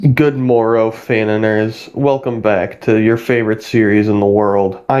Good morrow, fananers. Welcome back to your favorite series in the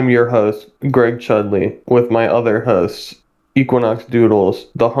world. I'm your host, Greg Chudley, with my other hosts, Equinox Doodles,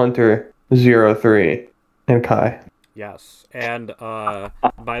 The Hunter 03, and Kai. Yes, and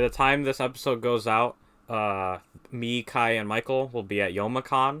by the time this episode goes out, me, Kai, and Michael will be at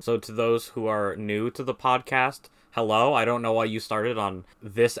YomaCon. So to those who are new to the podcast, hello. I don't know why you started on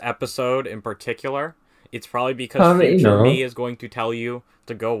this episode in particular. It's probably because future me is going to tell you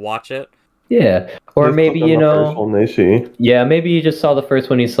to go watch it. Yeah, or Just maybe click on the first one they see. Yeah, maybe you just saw the first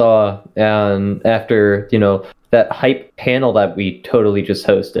one you saw, and after that hype panel that we totally just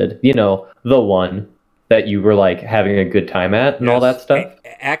hosted, the one that you were like having a good time at and all that stuff.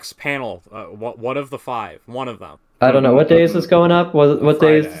 X panel, one of the 5, one of them. I don't know what day is this going up. What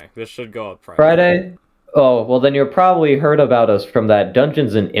Friday. days? This should go up Friday. Friday. Oh, well then you probably heard about us from that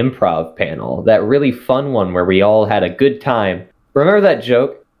Dungeons and Improv panel, that really fun one where we all had a good time. Remember that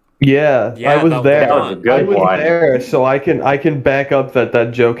joke? Yeah, I was there. That was a good one. I was there, so I can back up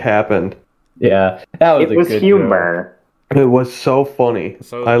that joke happened. Yeah, that was. It was good humor. Joke. It was so funny.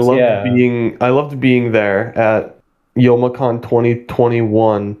 I loved being there at YomaCon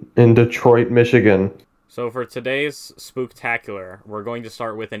 2021 in Detroit, Michigan. So for today's Spooktacular, we're going to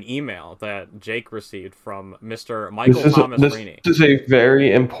start with an email that Jake received from Mr. Michael Thomas Rainey. This is a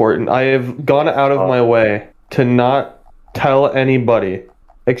very important. I have gone out of my way to not tell anybody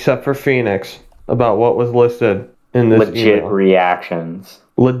except for Phoenix about what was listed in this email. reactions.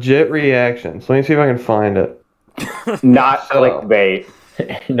 Legit reactions. Let me see if I can find it. Not clickbait.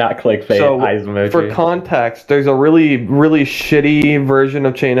 Not clickbait. So, eyes emoji. for context, there's a really, really shitty version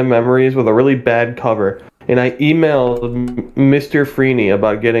of Chain of Memories with a really bad cover. And I emailed Mr. Freeney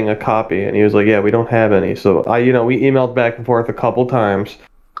about getting a copy, and he was like, "Yeah, we don't have any." So we emailed back and forth a couple times.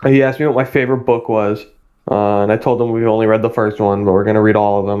 He asked me what my favorite book was, and I told him we've only read the first one, but we're gonna read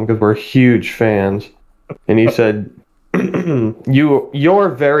all of them because we're huge fans. And he said, You're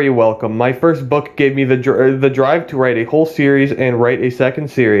very welcome. My first book gave me the drive to write a whole series and write a second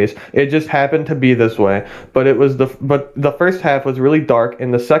series. It just happened to be this way. But the first half was really dark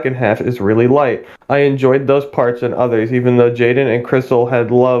and the second half is really light. I enjoyed those parts and others, even though Jaden and Crystal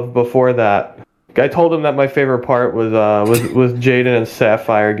had love before that. I told him that my favorite part was Jaden and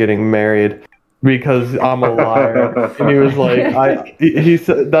Sapphire getting married. Because I'm a liar. And he was like, he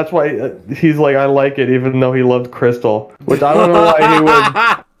said, that's why he's like, I like it, even though he loved Crystal. Which I don't know why he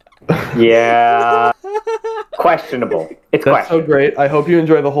would. Yeah. Questionable. It's That's so great. I hope you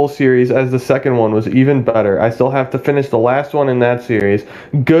enjoy the whole series, as the second one was even better. I still have to finish the last one in that series.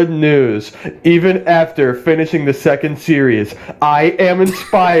 Good news. Even after finishing the second series, I am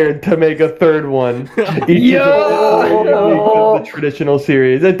inspired to make a third one. Each of the traditional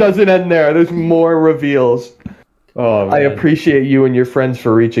series. It doesn't end there. There's more reveals. Oh, man. I appreciate you and your friends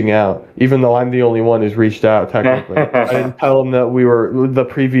for reaching out, even though I'm the only one who's reached out, technically. I didn't tell him that the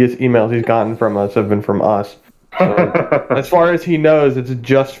previous emails he's gotten from us have been from us. So, as far as he knows, it's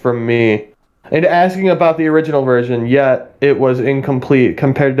just from me. And asking about the original version, yet it was incomplete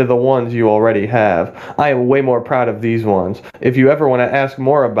compared to the ones you already have. I am way more proud of these ones. If you ever want to ask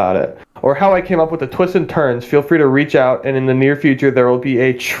more about it, or how I came up with the twists and turns, feel free to reach out, and in the near future there will be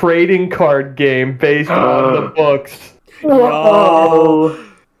a trading card game based on the books. Oh,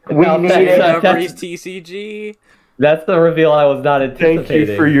 we need it. Memories TCG. That's the reveal I was not anticipating. Thank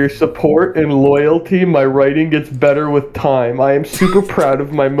you for your support and loyalty. My writing gets better with time. I am super proud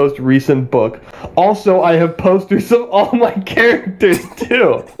of my most recent book. Also, I have posters of all my characters,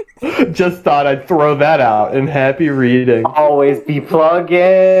 too. Just thought I'd throw that out, and happy reading. Always be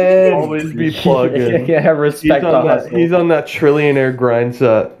plugging. Always be plugging. Yeah, respect the hustle. He's on that trillionaire grind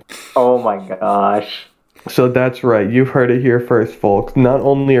set. Oh my gosh. So that's right, you've heard it here first, folks. Not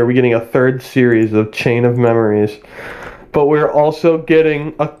only are we getting a third series of Chain of Memories, but we're also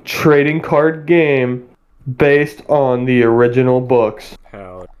getting a trading card game based on the original books.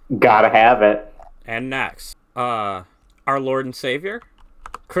 Hell. Gotta have it. And next, our Lord and Savior,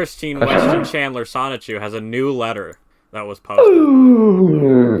 Christine Weston Chandler Sonichu, has a new letter that was posted.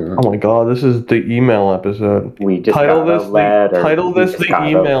 Oh my god, this is the email episode. We just title got this a letter. Title this the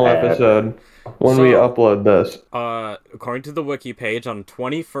email episode. When we upload this. According to the wiki page, on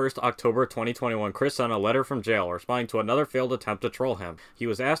 21st October 2021, Chris sent a letter from jail responding to another failed attempt to troll him. He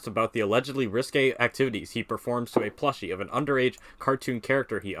was asked about the allegedly risque activities he performs to a plushie of an underage cartoon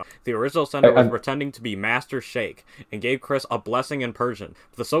character he owned. The original sender was pretending to be Master Shake and gave Chris a blessing in Persian.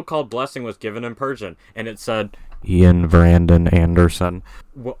 The so-called blessing was given in Persian, and it said, Ian Brandon Anderson.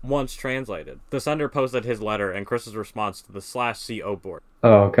 Once translated. The sender posted his letter and Chris's response to the /CO board.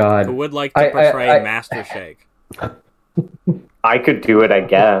 Oh, God. Who would like to portray Master Shake? I could do it, I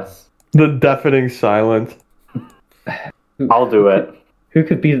guess. The deafening silence. I'll do it. Who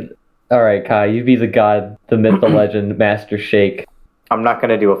could be? All right, Kai, you be the god, the myth, the legend, Master Shake. I'm not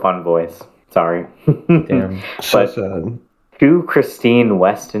gonna do a fun voice. Sorry. Damn. So But- sad. To Christine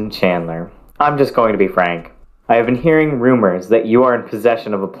Weston Chandler, I'm just going to be frank. I have been hearing rumors that you are in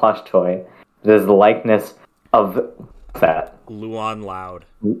possession of a plush toy that is the likeness of that Luan Loud.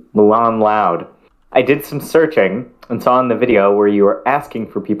 Luan Loud. I did some searching and saw in the video where you were asking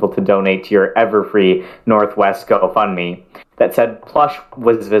for people to donate to your Everfree Northwest GoFundMe that said plush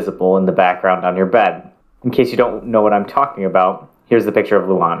was visible in the background on your bed. In case you don't know what I'm talking about, here's the picture of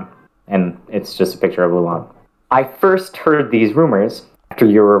Luan. And it's just a picture of Luan. I first heard these rumors after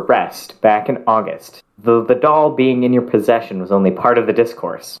your arrest back in August, though the doll being in your possession was only part of the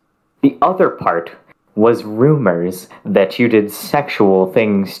discourse. The other part was rumors that you did sexual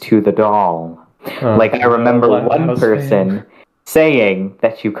things to the doll. Like, I remember one person saying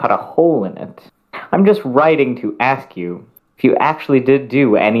that you cut a hole in it. I'm just writing to ask you if you actually did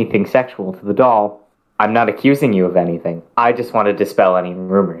do anything sexual to the doll. I'm not accusing you of anything. I just want to dispel any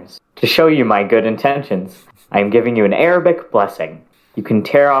rumors. To show you my good intentions, I am giving you an Arabic blessing. You can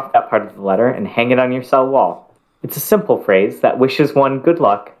tear off that part of the letter and hang it on your cell wall. It's a simple phrase that wishes one good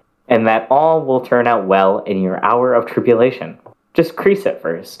luck and that all will turn out well in your hour of tribulation. Just crease it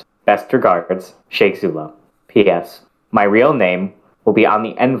first. Best regards, Sheikh Zula. P.S. My real name will be on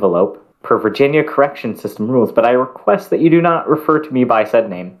the envelope per Virginia Correction System rules, but I request that you do not refer to me by said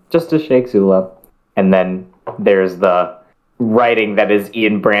name, just as Sheikh Zula. And then there's the writing that is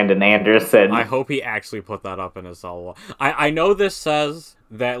Ian Brandon Anderson. I hope he actually put that up in his cell wall. I know this says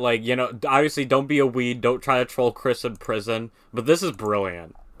that, like, you know, obviously don't be a weed, don't try to troll Chris in prison, but this is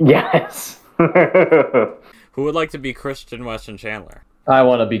brilliant. Yes. Who would like to be Christian Weston Chandler? I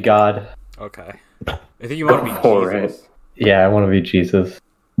want to be God. Okay. I think you want to be for Jesus. Yeah, I want to be Jesus.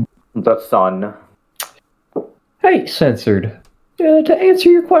 The sun. Hey, Censored. To answer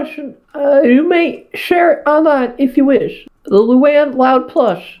your question, you may share it online if you wish. The Luan Loud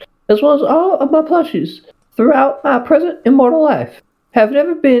plush, as well as all of my plushies throughout my present immortal life, have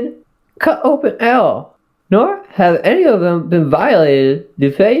never been cut open at all, nor have any of them been violated,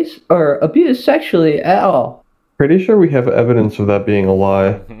 defaced, or abused sexually at all. Pretty sure we have evidence of that being a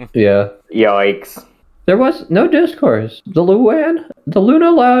lie. Yeah. Yikes. There was no discourse. The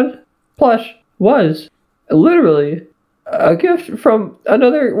Luna Loud plush was literally a gift from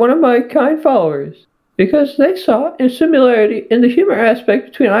another one of my kind followers, because they saw a similarity in the humor aspect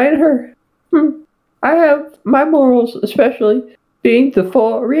between I and her. I have my morals, especially being the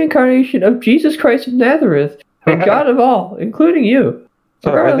full reincarnation of Jesus Christ of Nazareth, and God of all, including you.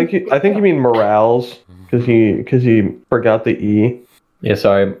 Sorry, I think you mean morals because he forgot the E. Yeah,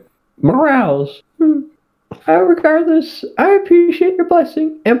 sorry. Morals. Regardless, I appreciate your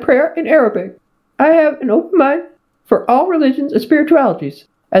blessing and prayer in Arabic. I have an open mind for all religions and spiritualities,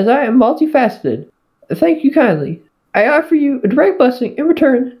 as I am multifaceted. Thank you kindly. I offer you a direct blessing in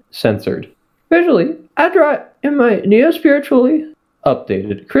return. Censored. Visually, I draw it in my neo-spiritually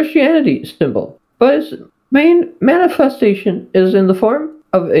updated Christianity symbol, but its main manifestation is in the form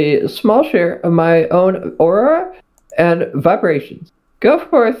of a small share of my own aura and vibrations. Go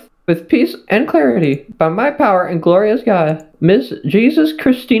forth with peace and clarity by my power and glorious God, Miss Jesus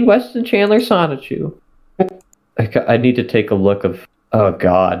Christine Weston Chandler Sonichu. I need to take a look of. Oh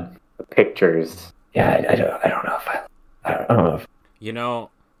God. Pictures. Yeah, I don't know if I don't know if. You know,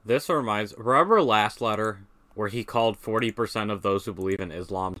 this reminds... Remember last letter where he called 40% of those who believe in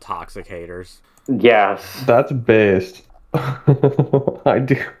Islam toxic haters? Yes. That's based. I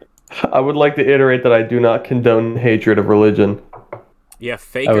would like to iterate that I do not condone hatred of religion. Yeah,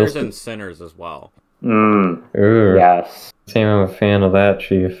 fakers and sinners as well. Yes. Same, I'm a fan of that,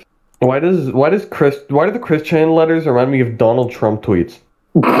 Chief. Why do the Christian letters remind me of Donald Trump tweets?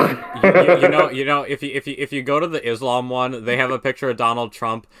 you know, if you go to the Islam one, they have a picture of Donald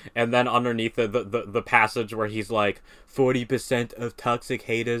Trump, and then underneath the passage where he's like, 40% of toxic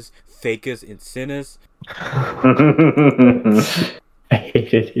haters, fakers, and sinners. I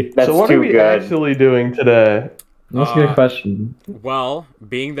hated you. That's so what too are we good. actually doing today? That's a good question. Well,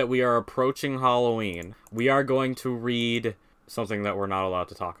 being that we are approaching Halloween, we are going to read something that we're not allowed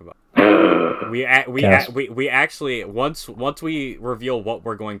to talk about. We actually once we reveal what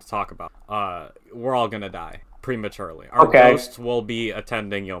we're going to talk about, we're all gonna die prematurely. Our ghosts will be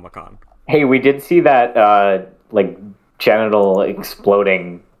attending Youmacon. Hey, we did see that like genital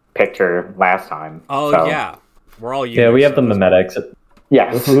exploding picture last time. Oh so. yeah, we're all Yeah, we have the memetics.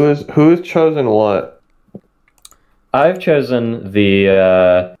 Yes. Who's chosen what? I've chosen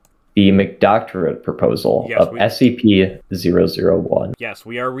the the McDoctorate proposal Yes, of SCP-001. Yes,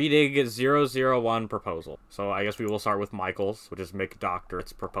 we are reading 001 proposal. So I guess we will start with Michael's, which is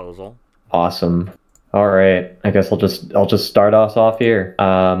McDoctorate's proposal. Awesome. All right. I guess I'll just start us off here.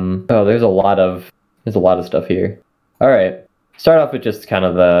 There's a lot of stuff here. All right. Start off with just kind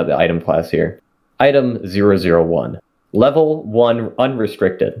of the item class here. Item 001. Level 1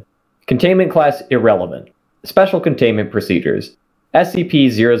 unrestricted. Containment class irrelevant. Special containment procedures.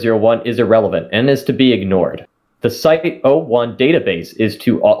 SCP-001 is irrelevant and is to be ignored. The Site-01 database is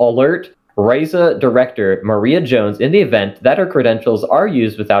to alert RISA Director Maria Jones in the event that her credentials are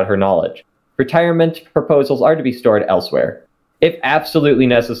used without her knowledge. Retirement proposals are to be stored elsewhere. If absolutely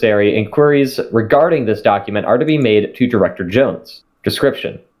necessary, inquiries regarding this document are to be made to Director Jones.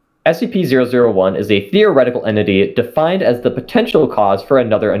 Description. SCP-001 is a theoretical entity defined as the potential cause for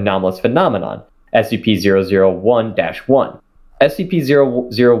another anomalous phenomenon, SCP-001-1.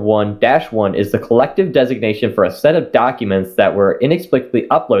 SCP-001-1 is the collective designation for a set of documents that were inexplicably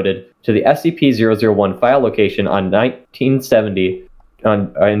uploaded to the SCP-001 file location on 1970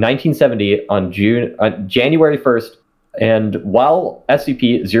 on January 1st, and while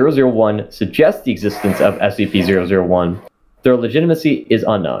SCP-001 suggests the existence of SCP-001, their legitimacy is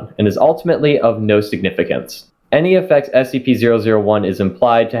unknown and is ultimately of no significance. Any effects SCP-001 is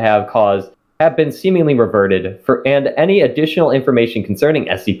implied to have caused have been seemingly reverted, and any additional information concerning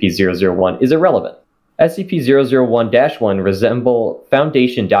SCP-001 is irrelevant. SCP-001-1 resemble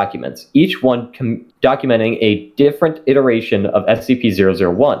Foundation documents, each one documenting a different iteration of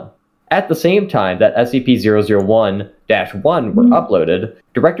SCP-001. At the same time that SCP-001-1 were uploaded,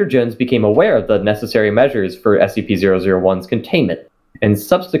 Director Jones became aware of the necessary measures for SCP-001's containment, and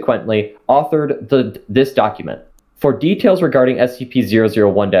subsequently authored this document. For details regarding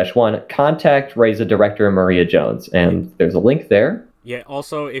SCP-001-1, contact RISA Director Maria Jones, and there's a link there. Yeah.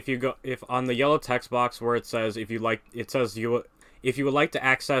 Also, if on the yellow text box where it says if you would like to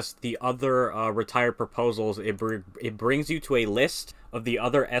access the other retired proposals, it brings you to a list of the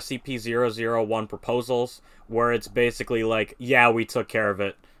other SCP-001 proposals where it's basically like, yeah, we took care of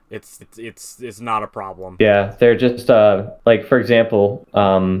it. It's not a problem. Yeah, they're just like, for example,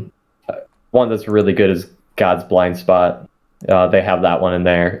 one that's really good is God's Blind Spot. They have that one in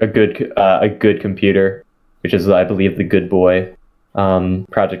there. A good computer, which is, I believe, the Good Boy.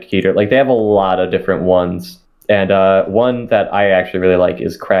 Project Keter. Like, they have a lot of different ones. And one that I actually really like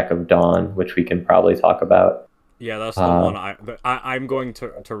is Crack of Dawn, which we can probably talk about. Yeah, that's the one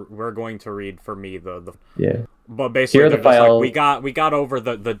we're going to read for me the yeah. But basically, here are the files. Like, we got over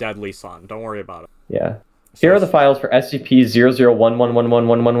the Deadly Sun. Don't worry about it. Yeah. Here are the files for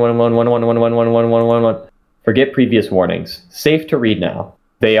SCP-00111111111111111. Forget previous warnings. Safe to read now.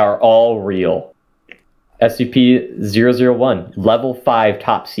 They are all real. SCP-001, Level 5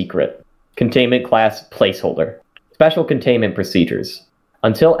 Top Secret. Containment Class Placeholder. Special Containment Procedures.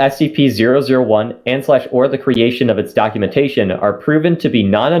 Until SCP-001 and/or the creation of its documentation are proven to be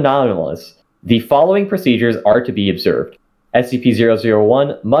non-anomalous, the following procedures are to be observed.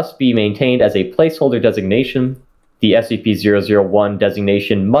 SCP-001 must be maintained as a placeholder designation. The SCP-001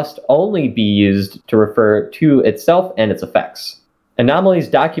 designation must only be used to refer to itself and its effects. Anomalies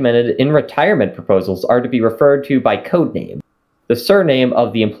documented in retirement proposals are to be referred to by code name, the surname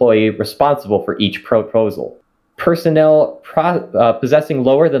of the employee responsible for each proposal. Personnel possessing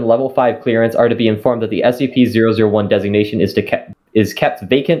lower than Level 5 clearance are to be informed that the SCP-001 designation is kept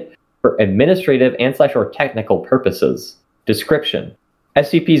vacant for administrative and/or technical purposes. Description.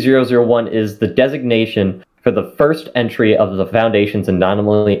 SCP-001 is the designation for the first entry of the Foundation's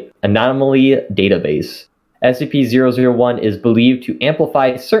anomaly database. SCP-001 is believed to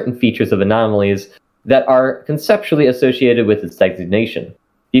amplify certain features of anomalies that are conceptually associated with its designation.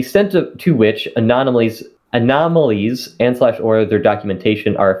 The extent to which anomalies and/or their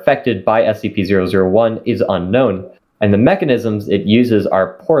documentation are affected by SCP-001 is unknown, and the mechanisms it uses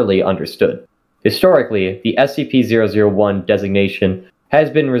are poorly understood. Historically, the SCP-001 designation has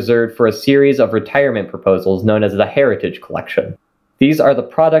been reserved for a series of retirement proposals known as the Heritage Collection. These are the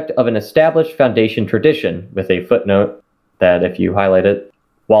product of an established Foundation tradition, with a footnote that, if you highlight it,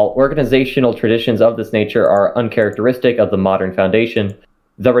 while organizational traditions of this nature are uncharacteristic of the modern Foundation,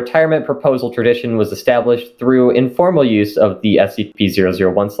 the retirement proposal tradition was established through informal use of the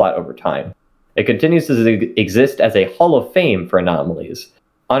SCP-001 slot over time. It continues to exist as a Hall of Fame for anomalies,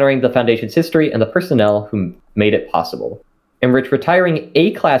 honoring the Foundation's history and the personnel who made it possible, in which retiring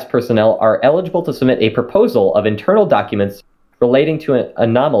A-class personnel are eligible to submit a proposal of internal documents relating to an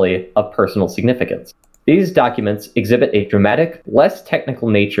anomaly of personal significance. These documents exhibit a dramatic, less technical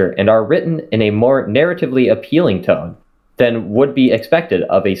nature and are written in a more narratively appealing tone. than would be expected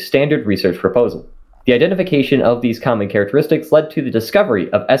of a standard research proposal. The identification of these common characteristics led to the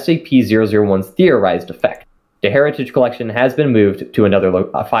discovery of SCP-001's theorized effect. The heritage collection has been moved to another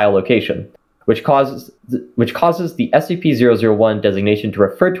file location, which causes the SCP-001 designation to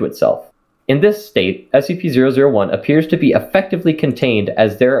refer to itself. In this state, SCP-001 appears to be effectively contained,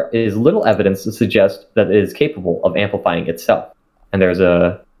 as there is little evidence to suggest that it is capable of amplifying itself. And there's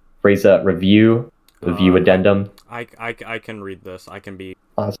a review addendum. I can read this. I can be...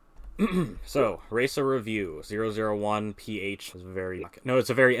 Awesome. So, RACER Review 001 PH is it's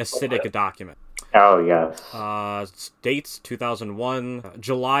a very acidic document. Oh, yes. Dates 2001,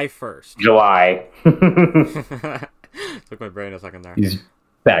 July 1st. July. Took my brain a second there. These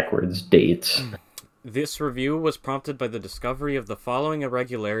backwards dates. This review was prompted by the discovery of the following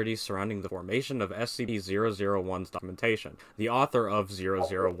irregularities surrounding the formation of SCP-001's documentation. The author of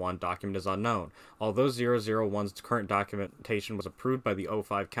 001 document is unknown. Although 001's current documentation was approved by the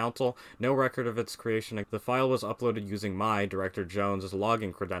O5 Council, no record of its creation. The file was uploaded using my, Director Jones'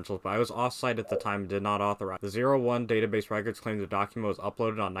 login credentials, but I was off-site at the time and did not authorize. The 01 database records claim the document was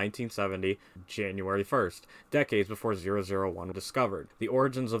uploaded on 1970, January 1st, decades before 001 was discovered. The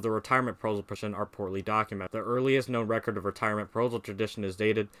origins of the retirement proposal petition are poorly documented. The earliest known record of retirement proposal tradition is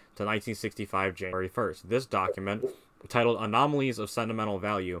dated to 1965, January 1st. This document, titled Anomalies of Sentimental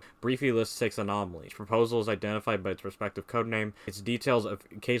Value, briefly lists 6 anomalies. Each proposal is identified by its respective codename. Its details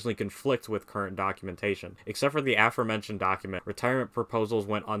occasionally conflict with current documentation. Except for the aforementioned document, retirement proposals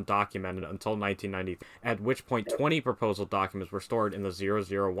went undocumented until 1990, at which point 20 proposal documents were stored in the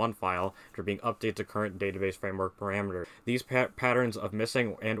 001 file after being updated to current database framework parameters. These patterns of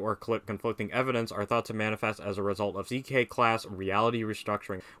missing and or conflicting evidence are thought to manifest as a result of CK-class reality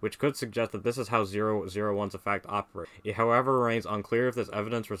restructuring, which could suggest that this is how 001's effect operates. It, however, remains unclear if this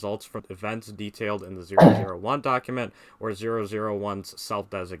evidence results from events detailed in the 001 document or 001's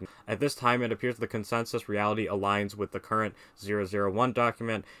self-designation. At this time, it appears the consensus reality aligns with the current 001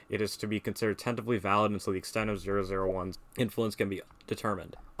 document. It is to be considered tentatively valid until the extent of 001's influence can be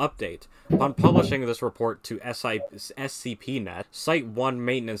determined. Update. Upon publishing this report to SCP-Net, Site-1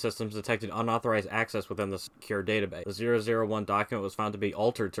 maintenance systems detected unauthorized access within the secure database. The 001 document was found to be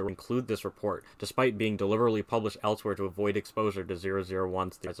altered to include this report, despite being deliberately published elsewhere to avoid exposure to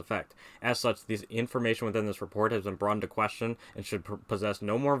 001's theorized effect. As such, this information within this report has been brought into question and should possess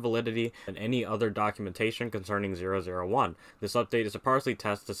no more validity than any other documentation concerning 001. This update is a partially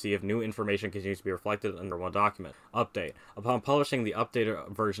test to see if new information continues to be reflected in the one document. Update. Upon publishing the updated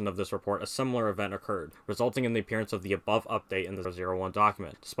version of this report, a similar event occurred, resulting in the appearance of the above update in the 001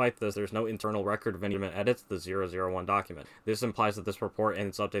 document. Despite this, there is no internal record of any edits to the 001 document. This implies that this report and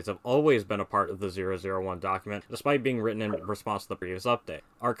its updates have always been a part of the 001 document, despite being written in response to the previous update.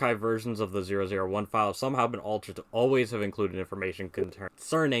 Archived versions of the 001 file have somehow been altered to always have included information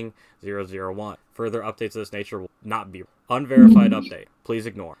concerning 001. Further updates of this nature will not be unverified update. Please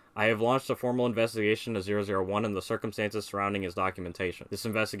ignore. I have launched a formal investigation of 001 and the circumstances surrounding his documentation. This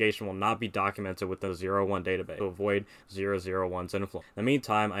investigation will not be documented with the 01 database to avoid 001's influence. In the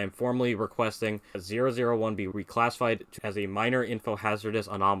meantime, I am formally requesting that 001 be reclassified as a minor info-hazardous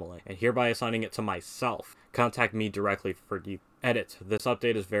anomaly, and hereby assigning it to myself. Contact me directly for details. Edit. This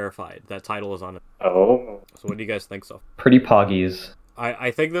update is verified. That title is on it. Oh. So what do you guys think so? Pretty poggies.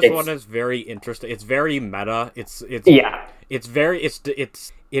 I think this one is very interesting. It's very meta. It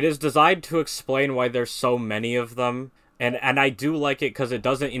is designed to explain why there's so many of them, and I do like it because it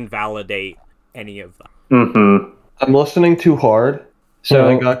doesn't invalidate any of them. Mm-hmm. I'm listening too hard,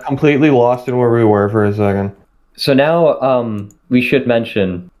 so I got completely lost in where we were for a second. So now we should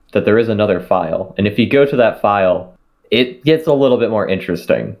mention that there is another file, and if you go to that file, it gets a little bit more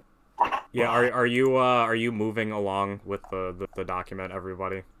interesting. Yeah, are you moving along with the document,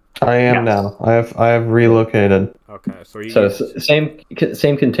 everybody? I am now. I have relocated. Okay, so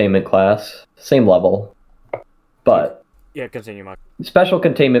same containment class, same level, but yeah, continue, Mike. Special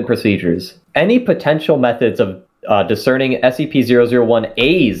containment procedures. Any potential methods of discerning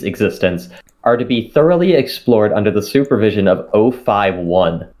SCP-001-A's existence are to be thoroughly explored under the supervision of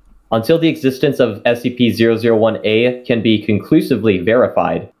O5-1. Until the existence of SCP-001-A can be conclusively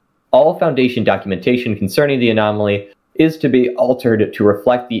verified, all Foundation documentation concerning the anomaly is to be altered to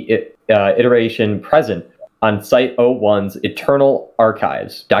reflect the iteration present on Site-01's internal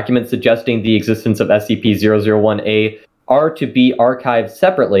archives. Documents suggesting the existence of SCP-001-A are to be archived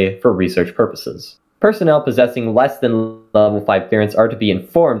separately for research purposes. Personnel possessing less than Level 5 clearance are to be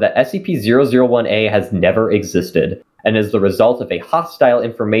informed that SCP-001-A has never existed and is the result of a hostile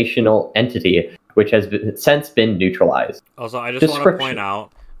informational entity which has since been neutralized. Also, I just want to point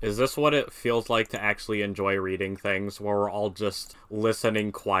out Is this what it feels like to actually enjoy reading things, where we're all just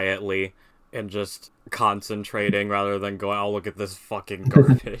listening quietly and just concentrating rather than going, oh, look at this fucking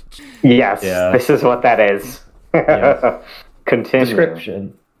garbage? Yes, Yeah. this is what that is. Yeah. Continue.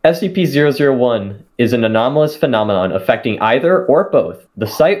 Description. SCP-001 is an anomalous phenomenon affecting either or both the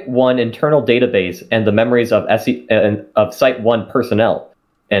Site-1 internal database and the memories of Site-1 personnel,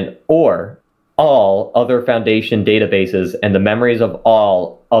 and or all other Foundation databases and the memories of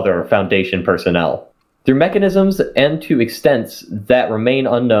all other Foundation personnel. Through mechanisms and to extents that remain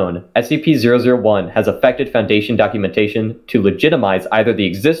unknown, SCP-001 has affected Foundation documentation to legitimize either the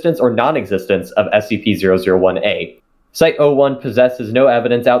existence or non-existence of SCP-001-A. Site-01 possesses no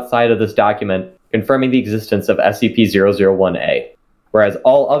evidence outside of this document confirming the existence of SCP-001-A, whereas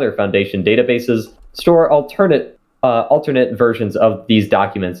all other Foundation databases store alternate versions of these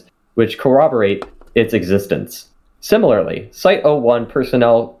documents which corroborate its existence. Similarly, Site-01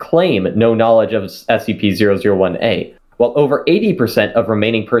 personnel claim no knowledge of SCP-001-A, while over 80% of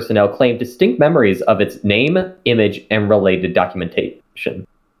remaining personnel claim distinct memories of its name, image, and related documentation.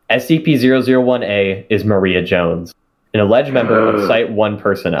 SCP-001-A is Maria Jones, an alleged member of Site-1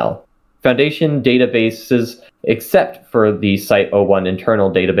 personnel. Foundation databases, except for the Site-01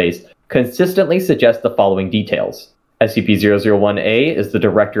 internal database, consistently suggest the following details. SCP-001-A is the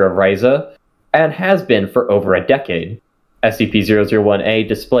director of RISA, and has been for over a decade. SCP-001-A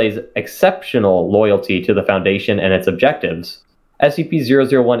displays exceptional loyalty to the Foundation and its objectives.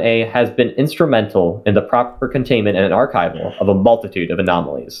 SCP-001-A has been instrumental in the proper containment and archival of a multitude of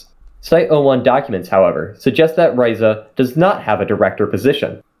anomalies. Site-01 documents, however, suggest that RISA does not have a director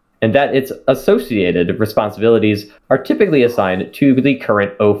position, and that its associated responsibilities are typically assigned to the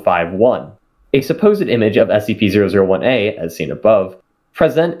current O51. A supposed image of SCP-001-A, as seen above,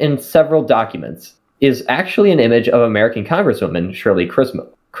 present in several documents, is actually an image of American Congresswoman Shirley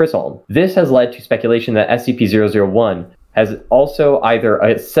Chisholm. This has led to speculation that SCP-001 has also either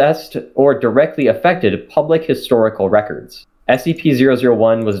assessed or directly affected public historical records.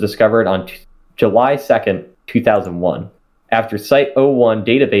 SCP-001 was discovered on July 2nd, 2001, after Site-01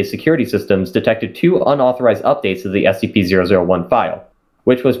 database security systems detected 2 unauthorized updates to the SCP-001 file,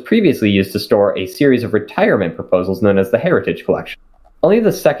 which was previously used to store a series of retirement proposals known as the Heritage Collection. Only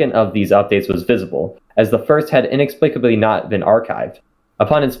the second of these updates was visible, as the first had inexplicably not been archived.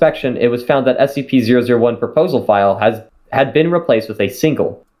 Upon inspection, it was found that SCP-001 proposal file had been replaced with a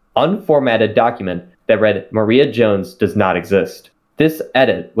single, unformatted document that read, Maria Jones does not exist. This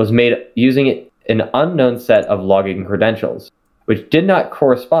edit was made using an unknown set of login credentials, which did not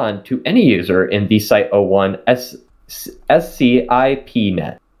correspond to any user in the Site-01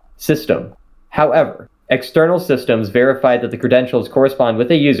 SCIPnet system. However, external systems verified that the credentials correspond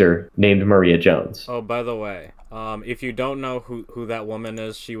with a user named Maria Jones. Oh, by the way, if you don't know who that woman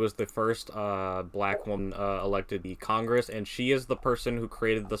is, she was the first black woman elected to Congress, and she is the person who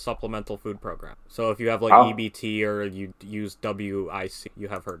created the Supplemental Food Program. So if you have like EBT or you use WIC, you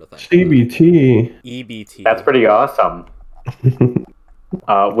have heard of that. CBT. EBT. That's pretty awesome.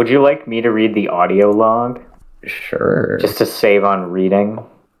 Would you like me to read the audio log? Sure. Just to save on reading?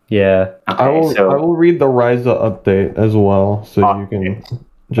 Yeah. I will read the RISA update as well, so you can,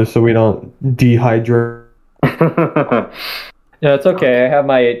 just so we don't dehydrate. No, it's okay. I have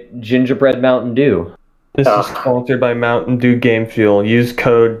my gingerbread Mountain Dew. This is sponsored by Mountain Dew Game Fuel. Use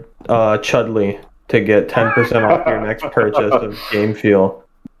code Chudley to get 10% off your next purchase of Game Fuel.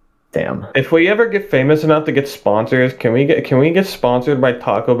 Damn. If we ever get famous enough to get sponsors, can we get sponsored by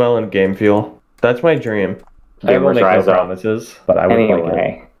Taco Bell and Game Fuel? That's my dream. I will make no Gamers Rise Up. promises, but I would like it.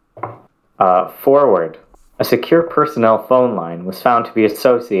 Anyway, forward. A secure personnel phone line was found to be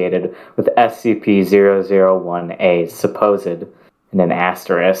associated with SCP-001-A's supposed, and an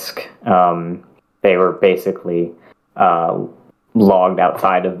asterisk, they were basically logged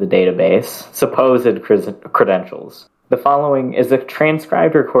outside of the database, supposed credentials. The following is a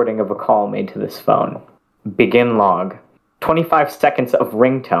transcribed recording of a call made to this phone. Begin log. 25 seconds of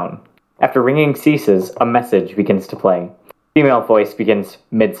ringtone. After ringing ceases, a message begins to play. Female voice begins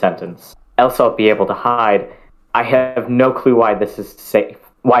mid-sentence. Else I'll be able to hide. I have no clue why this is safe.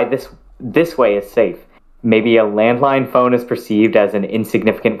 Why this way is safe. Maybe a landline phone is perceived as an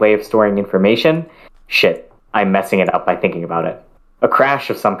insignificant way of storing information? Shit, I'm messing it up by thinking about it. A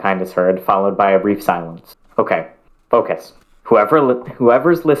crash of some kind is heard, followed by a brief silence. Okay, focus.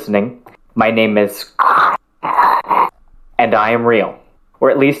 Whoever's listening, my name is... and I am real.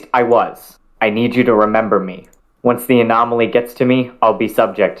 Or at least I was. I need you to remember me. Once the anomaly gets to me, I'll be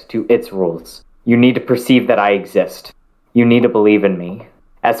subject to its rules. You need to perceive that I exist. You need to believe in me.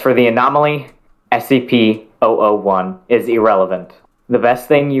 As for the anomaly, SCP-001 is irrelevant. The best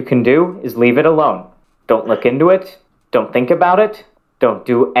thing you can do is leave it alone. Don't look into it. Don't think about it. Don't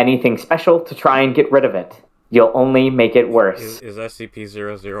do anything special to try and get rid of it. You'll only make it worse. Is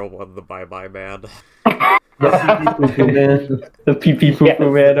SCP-001 the bye-bye man? The pee-pee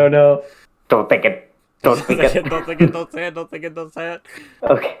poo-poo man, oh no. Don't think it. Don't think it. Don't think it, don't say it, don't think it, don't say it.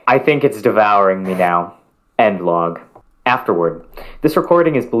 Okay, I think it's devouring me now. End log. Afterward, this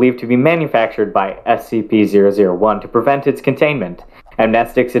recording is believed to be manufactured by SCP-001 to prevent its containment.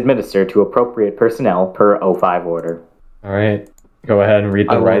 Amnestics administered to appropriate personnel per O5 order. Alright, go ahead and read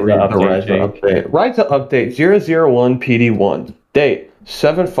the RISA update. RISA update 001 PD1. Date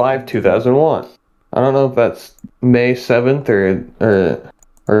 7/5/2001. I don't know if that's May 7th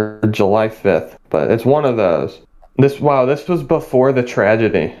or July 5th, but it's one of those. This was before the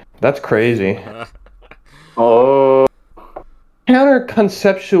tragedy. That's crazy. Oh.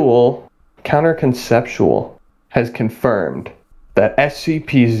 Counterconceptual has confirmed that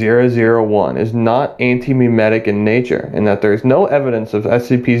SCP-001 is not anti-memetic in nature, and that there is no evidence of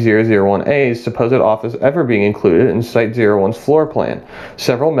SCP-001-A's supposed office ever being included in Site-01's floor plan.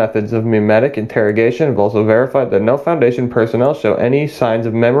 Several methods of memetic interrogation have also verified that no Foundation personnel show any signs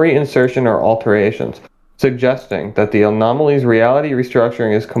of memory insertion or alterations, suggesting that the anomaly's reality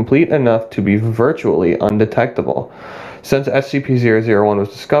restructuring is complete enough to be virtually undetectable. Since SCP-001 was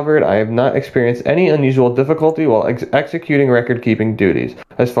discovered, I have not experienced any unusual difficulty while executing record-keeping duties.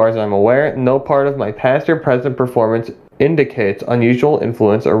 As far as I'm aware, no part of my past or present performance indicates unusual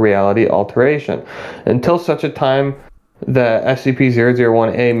influence or reality alteration. Until such a time that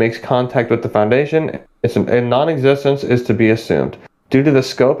SCP-001-A makes contact with the Foundation, its non-existence is to be assumed. Due to the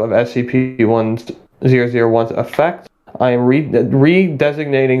scope of SCP-001's effect, I am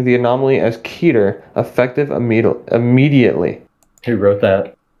redesignating the anomaly as Keter, effective immediately. Who wrote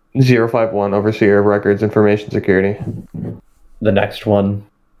that? 051, Overseer of Records Information Security. The next one.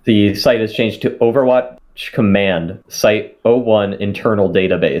 The site is changed to Overwatch Command, Site-01 Internal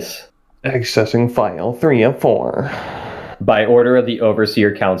Database. Accessing file 3 of 4. By order of the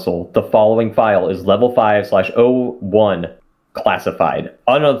Overseer Council, the following file is Level 5/01 classified.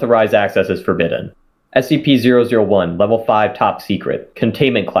 Unauthorized access is forbidden. SCP-001, Level 5 Top Secret.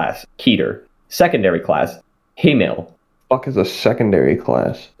 Containment Class, Keter. Secondary Class, Hemil. Fuck is a secondary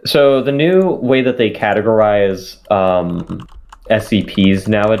class? So the new way that they categorize SCPs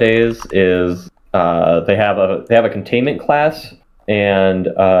nowadays is they have a containment class and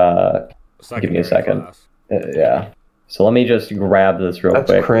give me a second. Yeah. So let me just grab this real quick.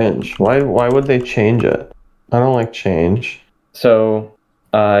 That's cringe. Why would they change it? I don't like change. So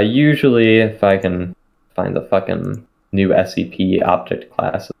usually if I can find the fucking new SCP object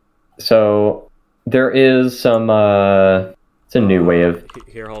class. So there is some it's a new way of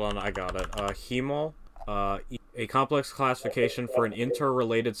here, hold on, I got it. Hemil, a complex classification for an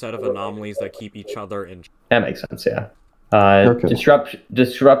interrelated set of anomalies that keep each other in. That makes sense, yeah. Okay.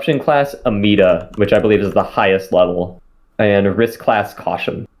 Disruption class Amida, which I believe is the highest level, and risk class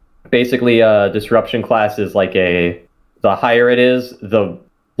Caution. Basically, disruption class is like the higher it is, the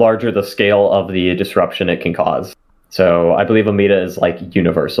larger the scale of the disruption it can cause. So I believe Amida is like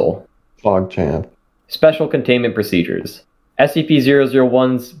universal. PogChamp. Special containment procedures.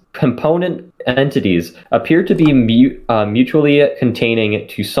 SCP-001's component entities appear to be mutually containing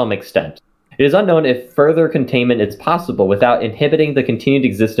to some extent. It is unknown if further containment is possible without inhibiting the continued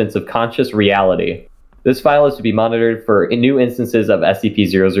existence of conscious reality. This file is to be monitored for new instances of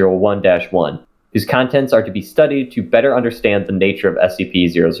SCP-001-1, whose contents are to be studied to better understand the nature of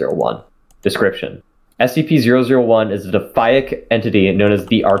SCP-001. Description. SCP-001 is a deific entity known as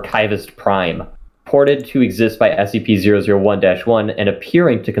the Archivist Prime, purported to exist by SCP-001-1 and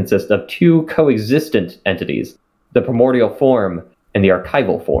appearing to consist of two coexistent entities, the Primordial Form and the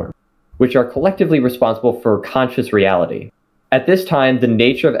Archival Form, which are collectively responsible for conscious reality. At this time, the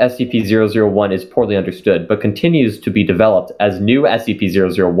nature of SCP-001 is poorly understood, but continues to be developed as new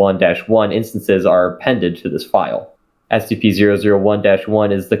SCP-001-1 instances are appended to this file.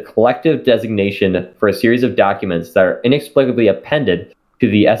 SCP-001-1 is the collective designation for a series of documents that are inexplicably appended to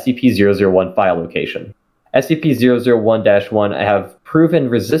the SCP-001 file location. SCP-001-1 have proven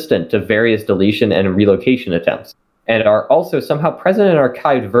resistant to various deletion and relocation attempts, and are also somehow present in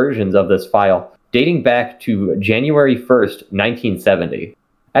archived versions of this file dating back to January 1st, 1970.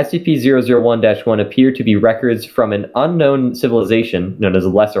 SCP-001-1 appear to be records from an unknown civilization known as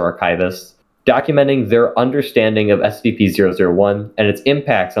Lesser Archivists, documenting their understanding of SCP-001 and its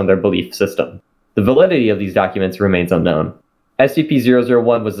impacts on their belief system. The validity of these documents remains unknown.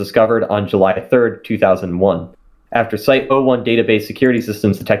 SCP-001 was discovered on July 3rd, 2001, after Site-01 database security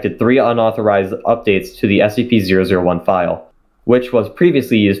systems detected 3 unauthorized updates to the SCP-001 file. which was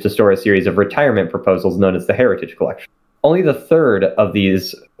previously used to store a series of retirement proposals known as the Heritage Collection. Only the third of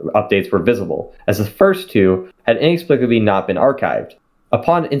these updates were visible, as the first two had inexplicably not been archived.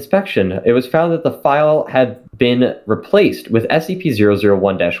 Upon inspection, it was found that the file had been replaced with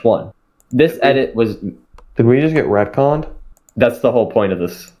SCP-001-1. This edit was... Did we just get retconned? That's the whole point of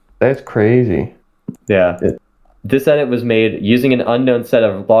this. That's crazy. Yeah. This edit was made using an unknown set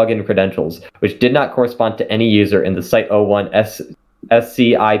of login credentials, which did not correspond to any user in the Site-01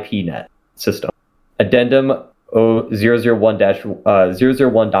 SCIPNet system. Addendum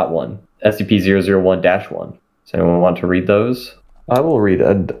 001-001.1, SCP-001-1. Does anyone want to read those? I will read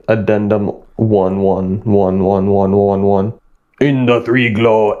Addendum 11111111. In the three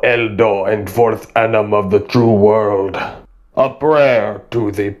glow Eldo and fourth annum of the true world, a prayer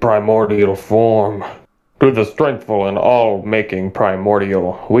to the primordial form. To the strengthful and all-making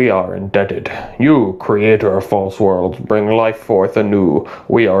primordial, we are indebted. You, creator of false worlds, bring life forth anew.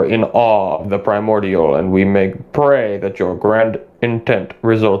 We are in awe of the primordial, and we may pray that your grand intent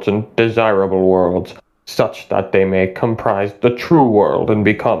results in desirable worlds, such that they may comprise the true world and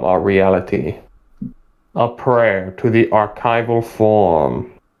become our reality. A prayer to the archival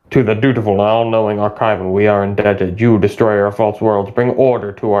form. To the dutiful and all-knowing archival, we are indebted. You, destroyer of false worlds, bring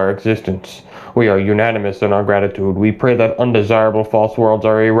order to our existence. We are unanimous in our gratitude. We pray that undesirable false worlds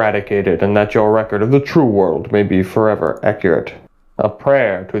are eradicated, and that your record of the true world may be forever accurate. A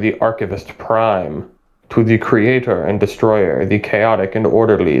prayer to the Archivist Prime. To the Creator and Destroyer, the chaotic and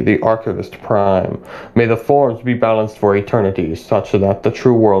orderly, the Archivist Prime. May the forms be balanced for eternity, such that the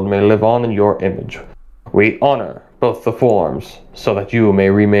true world may live on in your image. We honor both the forms, so that you may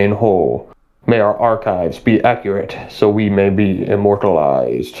remain whole. May our archives be accurate, so we may be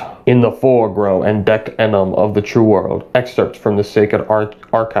immortalized. In the foregrow and decked enum of the true world, excerpts from the sacred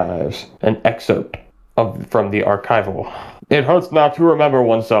archives, an excerpt from the archival. It hurts not to remember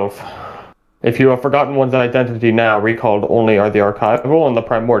oneself. If you have forgotten one's identity now, recalled only are the archival and the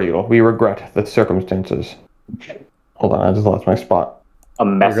primordial. We regret the circumstances. Hold on, I just lost my spot. A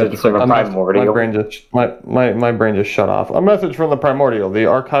message from the primordial. My brain just shut off. A message from the primordial. The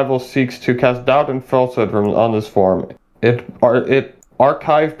archival seeks to cast doubt and falsehood on this form.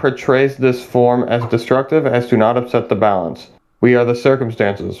 Archive portrays this form as destructive as to not upset the balance. We are the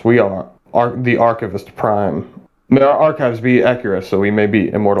circumstances. We are the Archivist Prime. May our archives be accurate so we may be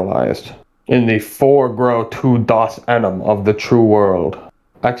immortalized. In the foregrow 2 dos annum of the true world.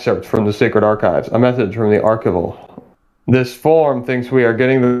 Excerpt from the sacred archives. A message from the archival. This form thinks we are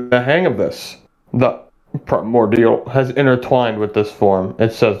getting the hang of this. The primordial has intertwined with this form.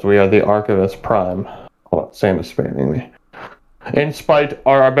 It says we are the Archivist Prime. Hold on, Sam is spamming me. In spite,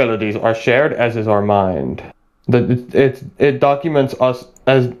 our abilities are shared, as is our mind. It documents us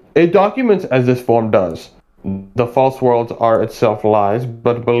as this form does. The false worlds are itself lies,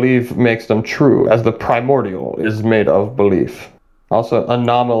 but belief makes them true, as the primordial is made of belief. Also,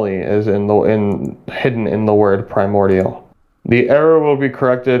 anomaly is hidden in the word primordial. The error will be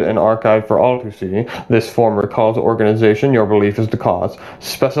corrected and archived for all to see. This form recalls organization. Your belief is the cause.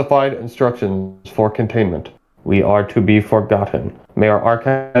 Specified instructions for containment. We are to be forgotten. May our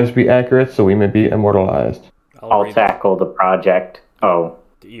archives be accurate so we may be immortalized. I'll tackle the project. Oh.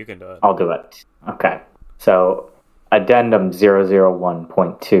 You can do it. I'll do it. Okay. So, Addendum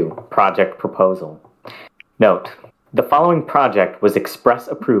 001.2, Project Proposal. Note. The following project was express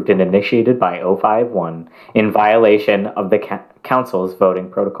approved and initiated by 051 in violation of the Council's voting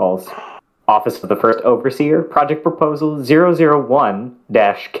protocols. Office of the First Overseer, Project Proposal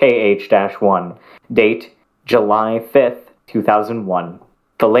 001-KH-1, date July 5th, 2001.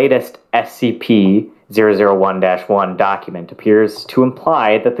 The latest SCP-001-1 document appears to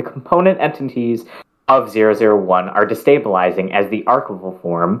imply that the component entities of 001 are destabilizing as the archival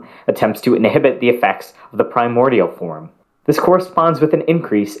form attempts to inhibit the effects of the primordial form. This corresponds with an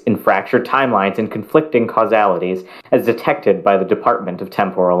increase in fractured timelines and conflicting causalities as detected by the Department of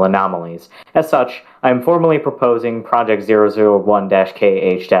Temporal Anomalies. As such, I am formally proposing Project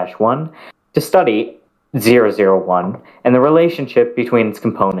 001-KH-1 to study 001 and the relationship between its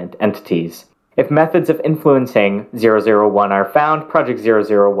component entities. If methods of influencing 001 are found, Project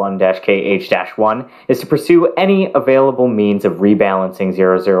 001-KH-1 is to pursue any available means of rebalancing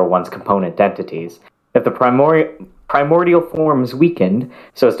 001's component entities. If the primordial form is weakened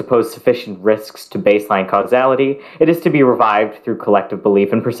so as to pose sufficient risks to baseline causality, it is to be revived through collective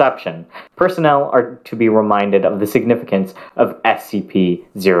belief and perception. Personnel are to be reminded of the significance of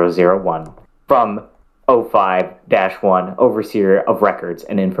SCP-001. From 05-1, Overseer of Records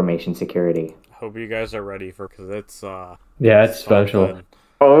and Information Security. Hope you guys are ready because it's yeah, it's special.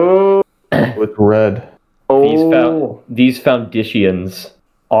 Oh, With red. These foundations,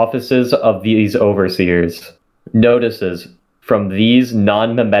 offices of these overseers, notices from these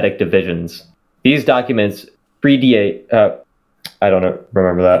non-memetic divisions. These documents predate. I don't know.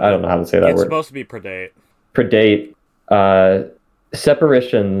 Remember that? I don't know how to say that It's word. supposed to be predate. Predate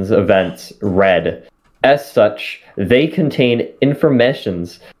separations events read. As such, they contain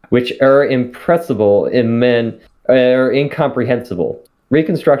informations which are impressible in men or incomprehensible.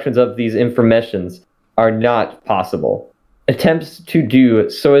 Reconstructions of these informations are not possible. Attempts to do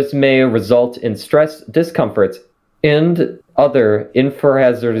so as may result in stress, discomforts, and other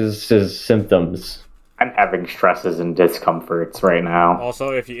infrahazardous symptoms. I'm having stresses and discomforts right now. Also,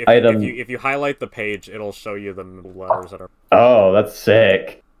 if you highlight the page, it'll show you the letters that are. Oh, that's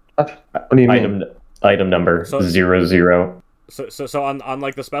sick. What do you mean? Item number 00. So on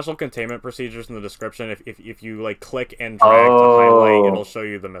like the special containment procedures in the description, if you like click and drag to highlight, it'll show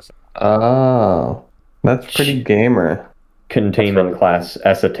you the missing. Oh, that's pretty gamer. Containment really class,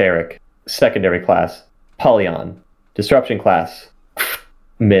 esoteric. Secondary class, polyon. Disruption class,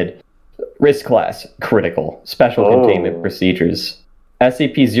 mid. Risk class, critical. Special containment procedures.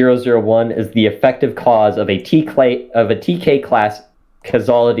 SCP-001 is the effective cause of a TK class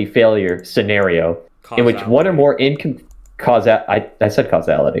causality failure scenario in which one or more I said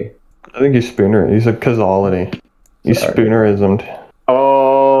causality. I think he's Spooner. He's a causality. He's Sorry. Spoonerismed.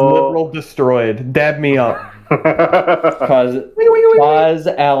 Oh. Liberal destroyed. Dab me up.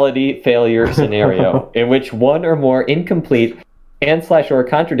 Causality failure scenario in which one or more incomplete and/or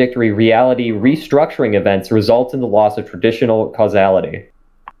contradictory reality restructuring events result in the loss of traditional causality.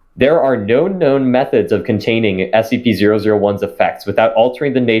 There are no known methods of containing SCP-001's effects without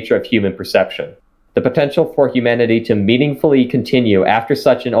altering the nature of human perception. The potential for humanity to meaningfully continue after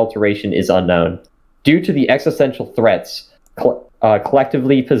such an alteration is unknown. Due to the existential threats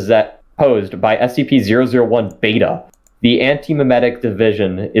collectively posed by SCP-001 Beta, the Anti-Memetic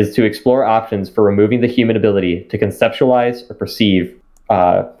Division is to explore options for removing the human ability to conceptualize or perceive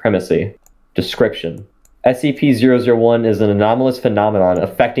primacy. Description. SCP-001 is an anomalous phenomenon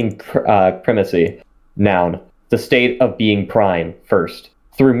affecting primacy. Noun. The state of being prime, first.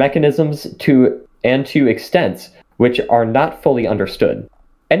 Through mechanisms to extents which are not fully understood.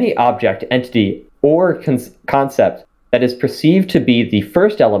 Any object, entity, or concept that is perceived to be the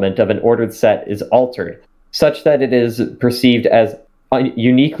first element of an ordered set is altered, such that it is perceived as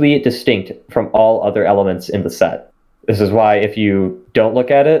uniquely distinct from all other elements in the set. This is why if you don't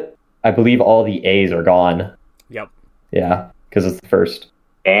look at it, I believe all the A's are gone. Yep. Yeah, because it's the first.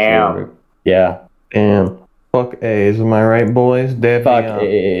 Damn. So, yeah. Damn. Fuck A's, am I right, boys? Dab Fuck me up.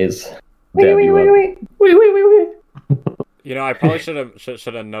 A's. Wait. You know, I probably should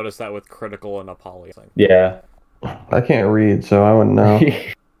have noticed that with critical and a poly thing. Yeah. I can't read, so I wouldn't know.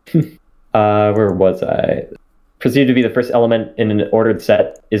 Where was I? Perceived to be the first element in an ordered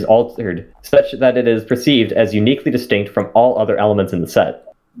set is altered, such that it is perceived as uniquely distinct from all other elements in the set.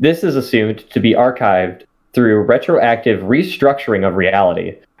 This is assumed to be archived through retroactive restructuring of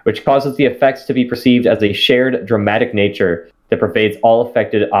reality, which causes the effects to be perceived as a shared dramatic nature that pervades all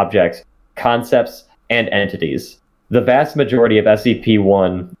affected objects, concepts, and entities. The vast majority of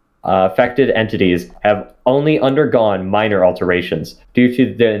SCP-1 affected entities have only undergone minor alterations due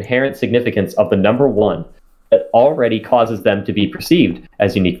to the inherent significance of the number 1 that already causes them to be perceived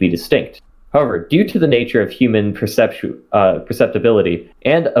as uniquely distinct. However, due to the nature of human perceptibility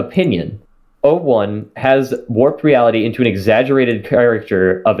and opinion, O1 has warped reality into an exaggerated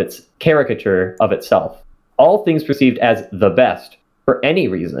caricature of itself. All things perceived as the best, for any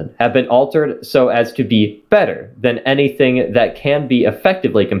reason, have been altered so as to be better than anything that can be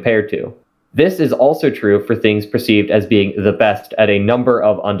effectively compared to. This is also true for things perceived as being the best at a number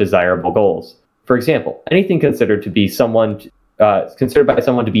of undesirable goals. For example, anything considered by someone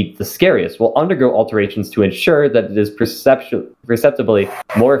to be the scariest will undergo alterations to ensure that it is perceptibly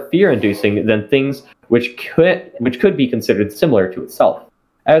more fear-inducing than things which could be considered similar to itself.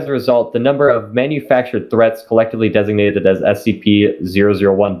 As a result, the number of manufactured threats collectively designated as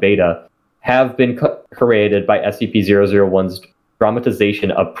SCP-001 Beta have been created by SCP-001's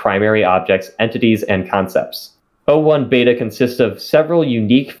dramatization of primary objects, entities, and concepts. O1 Beta consists of several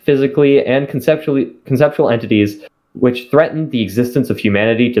unique physically and conceptual entities which threaten the existence of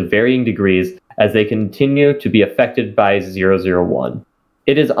humanity to varying degrees as they continue to be affected by 001.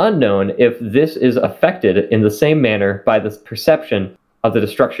 It is unknown if this is affected in the same manner by the perception of the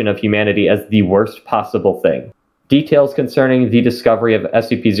destruction of humanity as the worst possible thing. Details concerning the discovery of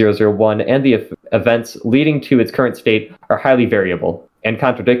SCP-001 and the events leading to its current state are highly variable and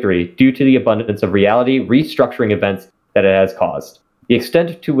contradictory due to the abundance of reality restructuring events that it has caused. The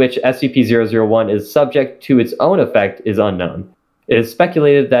extent to which SCP-001 is subject to its own effect is unknown. It is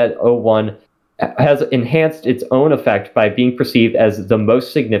speculated that O1 has enhanced its own effect by being perceived as the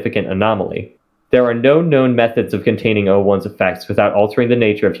most significant anomaly. There are no known methods of containing O1's effects without altering the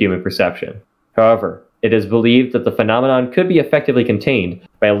nature of human perception. However, it is believed that the phenomenon could be effectively contained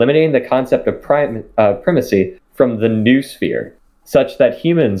by eliminating the concept of primacy from the noosphere, such that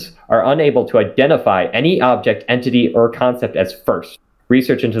humans are unable to identify any object, entity, or concept as first.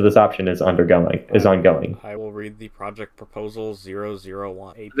 Research into this option is ongoing. I will read the project proposal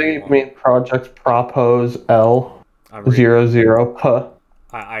 001. I think you mean Project Propose L I'm reading, 00 P.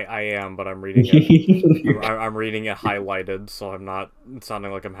 I am, but I'm reading it. I'm reading it highlighted, so I'm not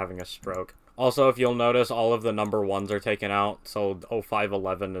sounding like I'm having a stroke. Also, if you'll notice, all of the number ones are taken out, so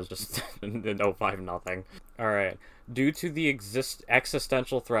 0511 is just an 05 nothing. Alright. Due to the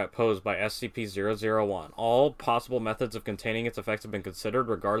existential threat posed by SCP-001, all possible methods of containing its effects have been considered,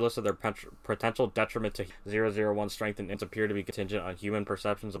 regardless of their potential detriment to 001's strength, and its appear to be contingent on human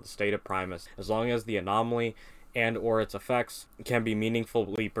perceptions of the state of primacy. As long as the anomaly and or its effects can be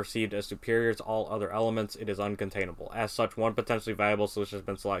meaningfully perceived as superior to all other elements, it is uncontainable. As such, one potentially viable solution has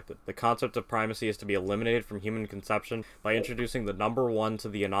been selected. The concept of primacy is to be eliminated from human conception by introducing the number 1 to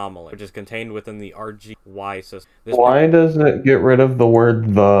the anomaly, which is contained within the RGY system. Why does it get rid of the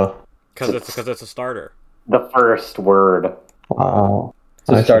word the? Because it's a starter. The first word. Wow.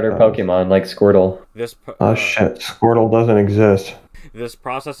 It's a starter Pokemon, like Squirtle. Oh shit, Squirtle doesn't exist. This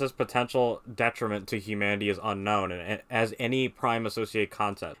process's potential detriment to humanity is unknown, and as any prime-associated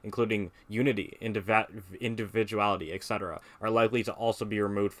concept, including unity, individuality, etc., are likely to also be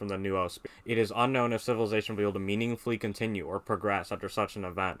removed from the noosphere. It is unknown if civilization will be able to meaningfully continue or progress after such an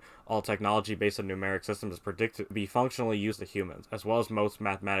event. All technology based on numeric systems is predicted to be functionally used to humans, as well as most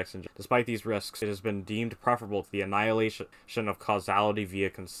mathematics. Despite these risks, it has been deemed preferable to the annihilation of causality via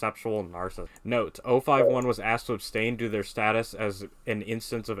conceptual narcissism. Note, 051 was asked to abstain due to their status as an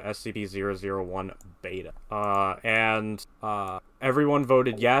instance of SCP-001 beta. And everyone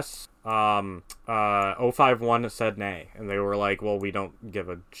voted yes. 051 said nay, and they were like, well, we don't give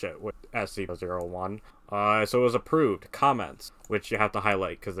a shit with SCP-001. So it was approved. Comments, which you have to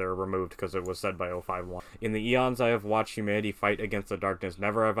highlight because they're removed because it was said by 051. In the eons I have watched humanity fight against the darkness,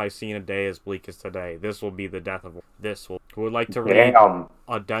 never have I seen a day as bleak as today. This will be the death of... Who would like to read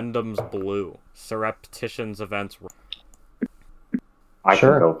Addendums Blue? Surreptitious events... I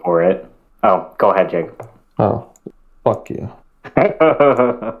can go for it. Oh, go ahead, Jake. Oh, fuck you.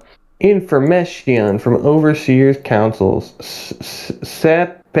 Information from Overseers Councils.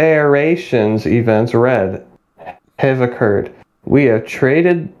 Separations events read have occurred. We have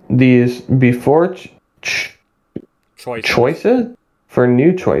traded these before choices for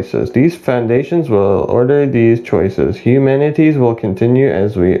new choices. These foundations will order these choices. Humanities will continue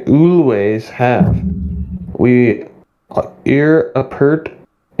as we always have. We ear apert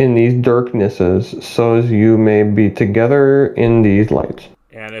in these darknesses, so as you may be together in these lights.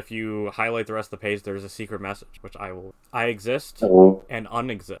 And if you highlight the rest of the page, there's a secret message, which I exist and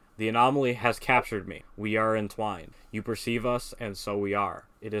unexist. The anomaly has captured me. We are entwined. You perceive us, and so we are.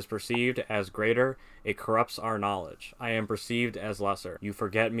 It is perceived as greater. It corrupts our knowledge. I am perceived as lesser. You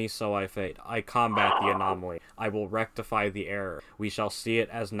forget me, so I fade. I combat the anomaly. I will rectify the error. We shall see it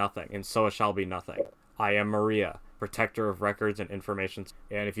as nothing, and so it shall be nothing. I am Maria, protector of records and information.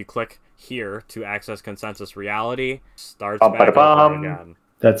 And if you click here to access consensus reality, starts back over again.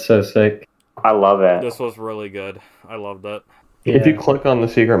 That's so sick. I love it. This was really good. I loved it. Yeah. If you click on the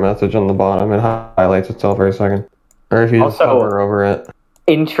secret message on the bottom, it highlights itself for a second. Or if you just hover over it.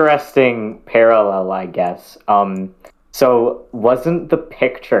 Interesting parallel, I guess. So wasn't the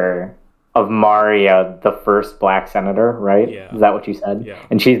picture of Maria the first black senator, right? Yeah. Is that what you said? Yeah.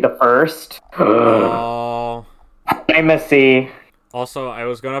 And she's the first? Oh. Primacy. Also, I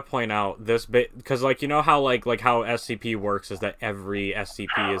was gonna point out this bit because, like, you know how like how SCP works is that every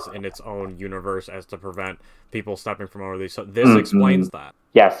SCP is in its own universe as to prevent people stepping from over these. So this explains that.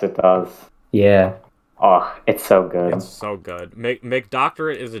 Yes, it does. Yeah. Oh, it's so good. It's so good.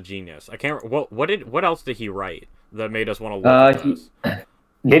 McDoctorate is a genius. I can't. What else did he write that made us want to look at this?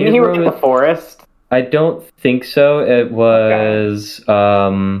 Didn't he write The Forest? I don't think so. It was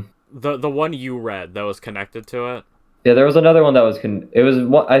the one you read that was connected to it. Yeah, there was another one that was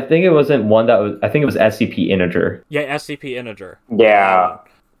I think it wasn't one that was. I think it was SCP Integer. Yeah, SCP Integer. Yeah.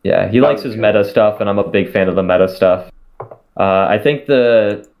 Yeah, he likes his meta stuff, and I'm a big fan of the meta stuff. I think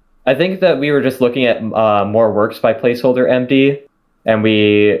that we were just looking at more works by Placeholder MD, and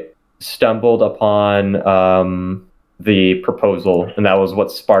we stumbled upon the proposal, and that was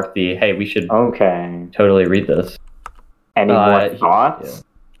what sparked the hey, we should totally read this. Any more Yeah. thoughts?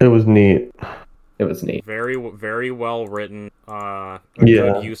 It was neat. It was neat. Very, very well written. A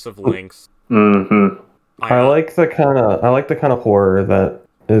Yeah. good use of links. Mm-hmm. I like the kind of horror that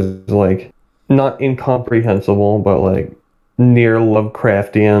is like not incomprehensible, but like near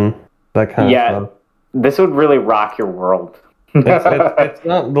Lovecraftian. That kind Yeah. of stuff. This would really rock your world. It's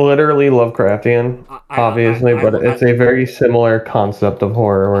not literally Lovecraftian, obviously, but it's a very similar concept of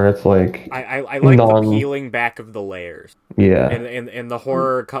horror where it's like I like the peeling back of the layers. yeah. And the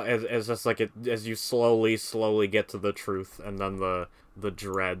horror is just like as you slowly get to the truth, and then the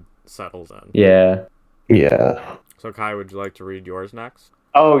dread settles in. Yeah. Yeah. So Kai, would you like to read yours next?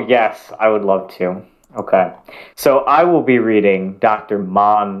 Oh, yes, I would love to. Okay. So I will be reading Dr.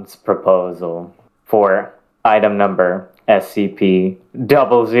 Mon's proposal for item number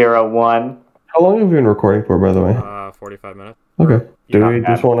SCP-001. How long have you been recording for, by the way? 45 minutes. Okay. Do Yeah. we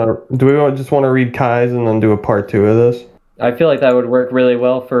just want to read Kai's and then do a part 2 of this? I feel like that would work really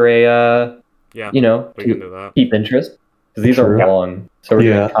well for a, Yeah, you know, we can do that. keep interest. Because these True. are long. So we're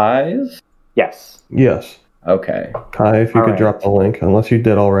Yeah. doing Kai's? Yes, Yes. Okay. Kai, if you All could right. drop the link, unless you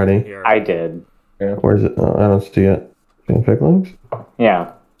did already. Here. I did. Where is it? Oh, I don't see it. Fanfic links?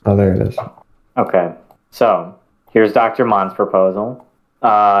 Yeah. Oh, there it is. Okay. So here's Dr. Mon's proposal.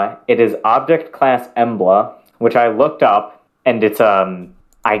 It is Object Class Embla, which I looked up, and it's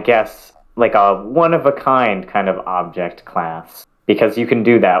I guess like a one-of-a-kind kind of object class, because you can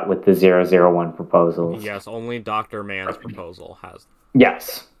do that with the 001 proposals. Yes, only Dr. Man's proposal has.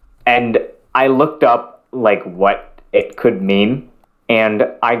 Yes. And I looked up like what it could mean, and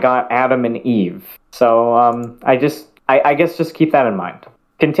I got Adam and Eve. So I guess just keep that in mind.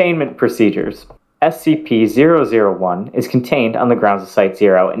 Containment procedures. SCP-001 is contained on the grounds of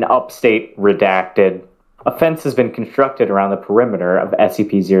Site-0 in upstate redacted. A fence has been constructed around the perimeter of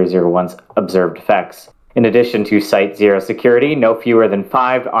SCP-001's observed effects. In addition to Site-0 security, no fewer than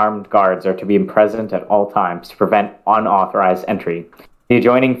 5 armed guards are to be present at all times to prevent unauthorized entry. The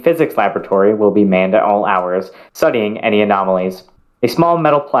adjoining physics laboratory will be manned at all hours, studying any anomalies. A small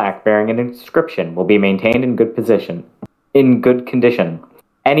metal plaque bearing an inscription will be maintained in good condition.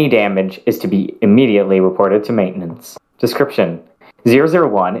 Any damage is to be immediately reported to maintenance. Description: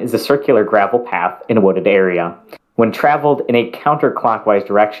 001 is a circular gravel path in a wooded area. When traveled in a counterclockwise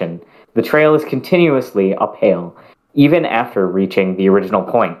direction, the trail is continuously uphill, even after reaching the original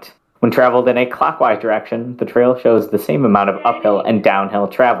point. When traveled in a clockwise direction, the trail shows the same amount of uphill and downhill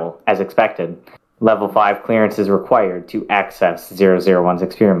travel as expected. Level 5 clearance is required to access 001's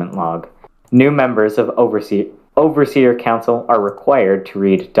experiment log. New members of Overseer Council are required to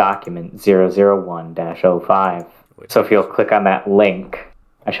read document 001-05. So if you'll click on that link,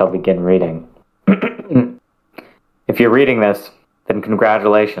 I shall begin reading. If you're reading this, then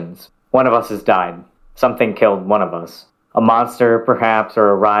congratulations. One of us has died. Something killed one of us. A monster, perhaps, or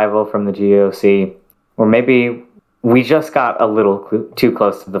a rival from the GOC. Or maybe we just got a little too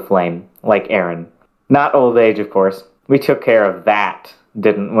close to the flame, like Aaron. Not old age, of course. We took care of that,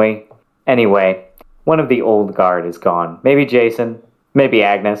 didn't we? Anyway, one of the old guard is gone. Maybe Jason, maybe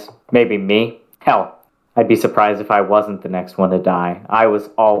Agnes, maybe me. Hell, I'd be surprised if I wasn't the next one to die. I was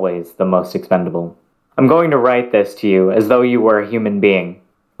always the most expendable. I'm going to write this to you as though you were a human being.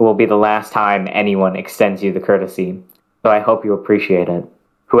 It will be the last time anyone extends you the courtesy, so I hope you appreciate it.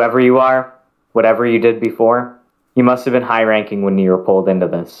 Whoever you are, whatever you did before, you must have been high-ranking when you were pulled into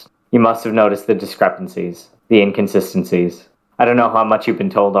this. You must have noticed the discrepancies, the inconsistencies. I don't know how much you've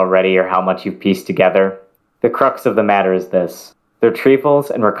been told already or how much you've pieced together. The crux of the matter is this. The retrievals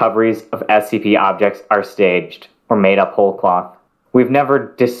and recoveries of SCP objects are staged, or made up whole cloth. We've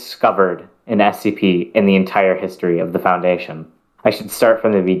never discovered an SCP in the entire history of the Foundation. I should start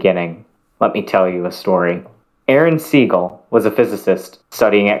from the beginning. Let me tell you a story. Aaron Siegel was a physicist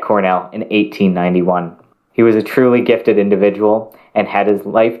studying at Cornell in 1891. He was a truly gifted individual, and had his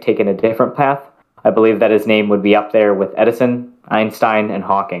life taken a different path, I believe that his name would be up there with Edison, Einstein, and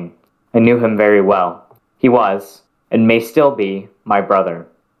Hawking. I knew him very well. He was, and may still be, my brother.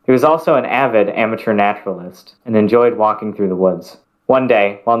 He was also an avid amateur naturalist, and enjoyed walking through the woods. One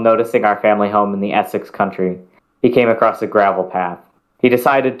day, while noticing our family home in the Essex country, he came across a gravel path. He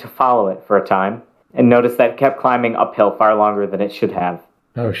decided to follow it for a time, and noticed that it kept climbing uphill far longer than it should have.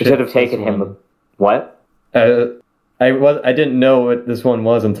 Oh It shit. should have taken this him... one. What? I didn't know what this one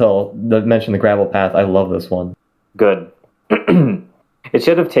was until mentioned the gravel path. I love this one. Good. It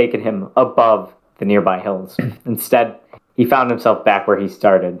should have taken him above the nearby hills. Instead, he found himself back where he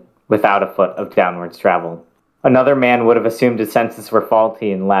started, without a foot of downwards travel. Another man would have assumed his senses were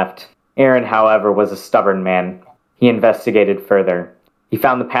faulty and left. Aaron, however, was a stubborn man. He investigated further. He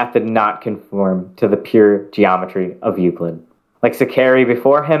found the path did not conform to the pure geometry of Euclid. Like Sakari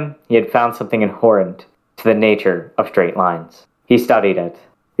before him, he had found something inherent to the nature of straight lines. He studied it.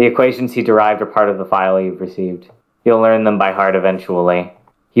 The equations he derived are part of the file you've received. You'll learn them by heart eventually.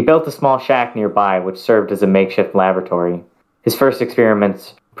 He built a small shack nearby which served as a makeshift laboratory. His first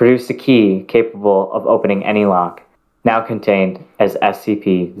experiments produced a key capable of opening any lock, now contained as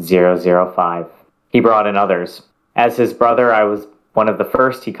SCP-005. He brought in others. As his brother, I was one of the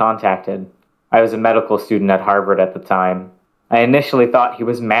first he contacted. I was a medical student at Harvard at the time. I initially thought he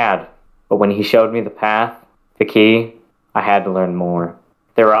was mad, but when he showed me the path, the key, I had to learn more.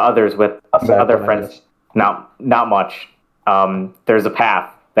 There were others with us, other friends. Not much. There's a path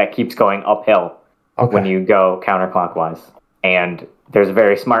that keeps going uphill when you go counterclockwise. And there's a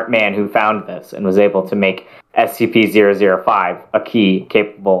very smart man who found this and was able to make SCP-005 a key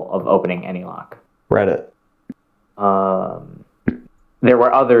capable of opening any lock. Reddit. There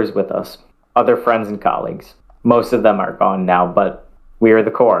were others with us, other friends and colleagues. Most of them are gone now, but we are the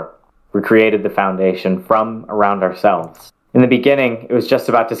core. We created the foundation from around ourselves. In the beginning, it was just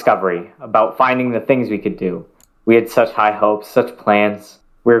about discovery, about finding the things we could do. We had such high hopes, such plans.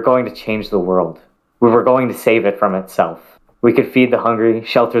 We were going to change the world. We were going to save it from itself. We could feed the hungry,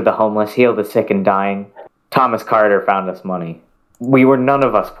 shelter the homeless, heal the sick and dying. Thomas Carter found us money. We were none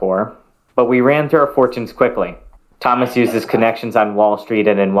of us poor, but we ran through our fortunes quickly. Thomas used his connections on Wall Street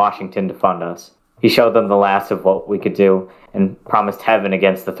and in Washington to fund us. He showed them the last of what we could do and promised heaven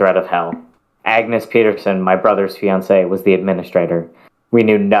against the threat of hell. Agnes Peterson, my brother's fiancée, was the administrator. We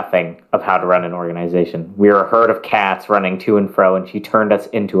knew nothing of how to run an organization. We were a herd of cats running to and fro, and she turned us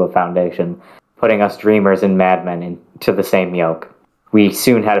into a foundation, putting us dreamers and madmen into the same yoke. We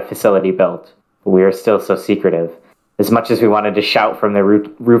soon had a facility built, but we were still so secretive. As much as we wanted to shout from the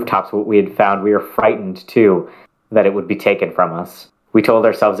rooftops what we had found, we were frightened, too, that it would be taken from us. We told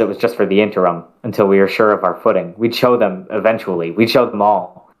ourselves it was just for the interim, until we were sure of our footing. We'd show them eventually. We'd show them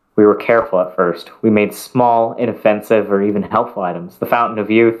all. We were careful at first. We made small, inoffensive, or even helpful items. The Fountain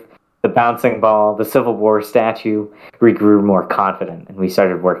of Youth, the bouncing ball, the Civil War statue. We grew more confident, and we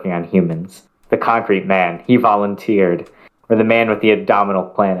started working on humans. The concrete man, he volunteered. Or the man with the abdominal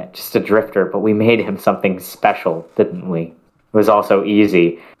planet, just a drifter, but we made him something special, didn't we? It was also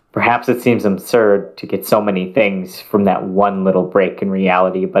easy. Perhaps it seems absurd to get so many things from that one little break in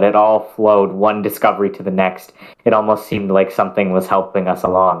reality, but it all flowed one discovery to the next. It almost seemed like something was helping us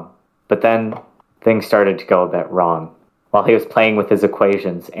along. But then, things started to go a bit wrong. While he was playing with his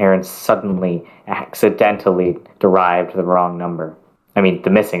equations, Aaron suddenly, accidentally derived the wrong number. The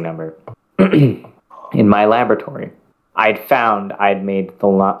missing number. In my laboratory, I'd found I'd made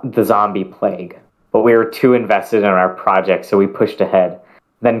the zombie plague, but we were too invested in our project, so we pushed ahead.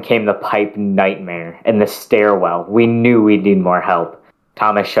 Then came the pipe nightmare and the stairwell. We knew we'd need more help.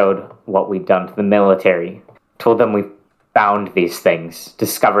 Thomas showed what we'd done to the military, told them we found these things,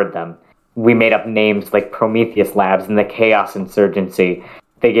 discovered them. We made up names like Prometheus Labs and the Chaos Insurgency.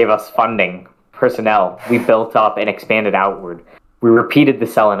 They gave us funding, personnel. We built up and expanded outward. We repeated the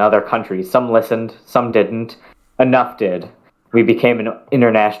cell in other countries. Some listened, some didn't. Enough did. We became an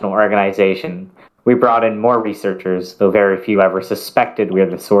international organization. We brought in more researchers, though very few ever suspected we were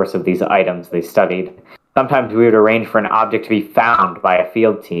the source of these items they studied. Sometimes we would arrange for an object to be found by a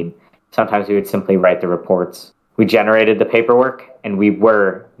field team. Sometimes we would simply write the reports. We generated the paperwork, and we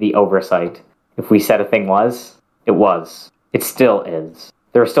were the oversight. If we said a thing was, it was. It still is.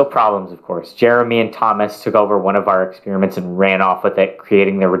 There are still problems, of course. Jeremy and Thomas took over one of our experiments and ran off with it,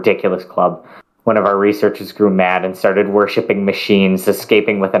 creating the ridiculous club. One of our researchers grew mad and started worshipping machines,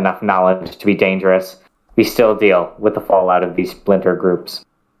 escaping with enough knowledge to be dangerous. We still deal with the fallout of these splinter groups.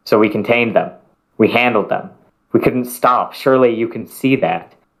 So we contained them. We handled them. We couldn't stop. Surely you can see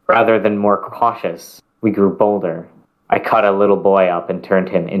that. Rather than more cautious, we grew bolder. I cut a little boy up and turned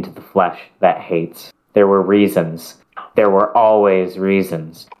him into the flesh that hates. There were reasons. There were always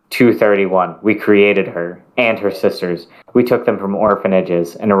reasons. 231, we created her and her sisters. We took them from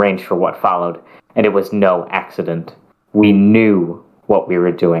orphanages and arranged for what followed, and it was no accident. We knew what we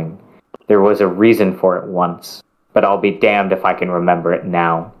were doing. There was a reason for it once, but I'll be damned if I can remember it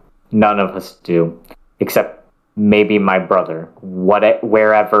now. None of us do, except maybe my brother,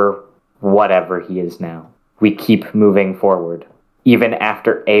 whatever he is now. We keep moving forward, even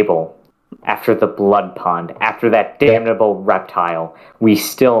after Abel. After the blood pond, after that damnable reptile, we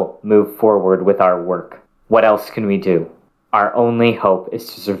still move forward with our work. What else can we do? Our only hope is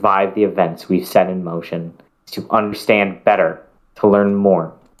to survive the events we've set in motion, to understand better, to learn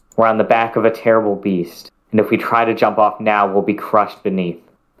more. We're on the back of a terrible beast, and if we try to jump off now, we'll be crushed beneath.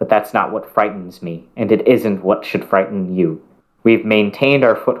 But that's not what frightens me, and it isn't what should frighten you. We've maintained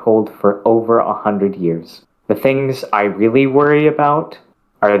our foothold for over 100 years. The things I really worry about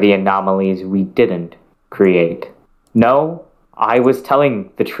are the anomalies we didn't create. No, I was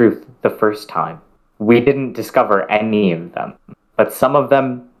telling the truth the first time. We didn't discover any of them. But some of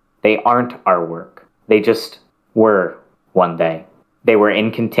them, they aren't our work. They just were one day. They were in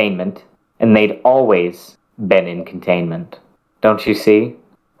containment, and they'd always been in containment. Don't you see?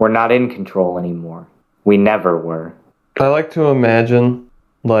 We're not in control anymore. We never were. I like to imagine,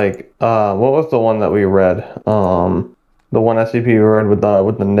 like, what was the one that we read? The one SCP we read with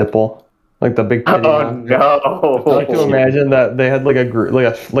the nipple, like the big titty Oh monster. no! I like to imagine that they had like a group,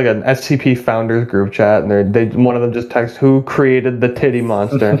 like an SCP founders group chat, and they one of them just texts, "Who created the titty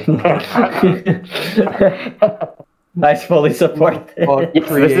monster?" I fully support this. Fuck Yes, this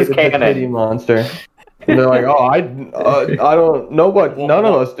created is the canon. titty monster. And they're like, "Oh, I don't know, but none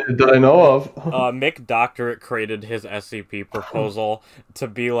of us did that I know of." Mick Doctorate created his SCP proposal to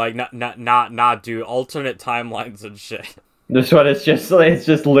be like, not do alternate timelines and shit. This one is just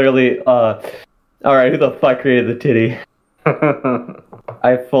literally, alright, who the fuck created the titty?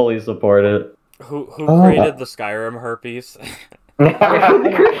 I fully support it. Who created the Skyrim herpes?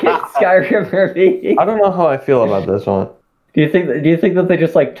 Skyrim herpes. I don't know how I feel about this one. Do you think that they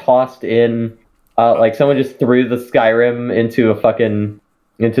just like tossed in, like someone just threw the Skyrim into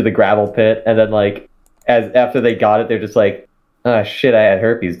the gravel pit, and then like after they got it, they're just like, oh shit, I had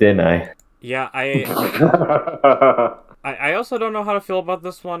herpes, didn't I? Yeah, I also don't know how to feel about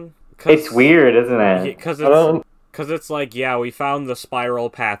this one. It's weird, isn't it? Because it's like, yeah, we found the spiral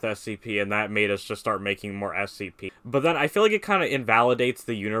path SCP, and that made us just start making more SCP. But then I feel like it kind of invalidates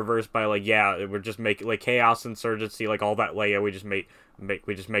the universe by like, yeah, we're just making like Chaos Insurgency, like all that. Like, yeah, we just make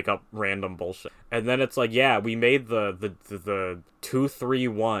up random bullshit. And then it's like, yeah, we made the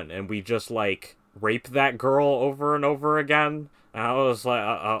 231, and we just like rape that girl over and over again. And I was like,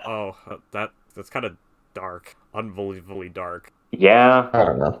 that's kind of dark, unbelievably dark. Yeah. I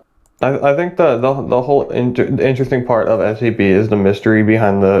don't know. I think the whole interesting part of SCP is the mystery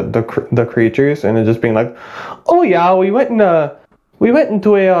behind the creatures, and it just being like, oh yeah, we went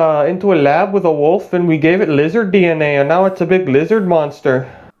into a lab with a wolf and we gave it lizard DNA and now it's a big lizard monster.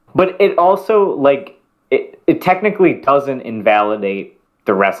 But it also, like, it technically doesn't invalidate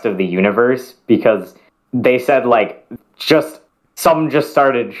the rest of the universe, because they said, like, some just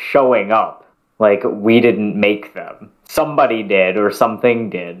started showing up. Like, we didn't make them. Somebody did, or something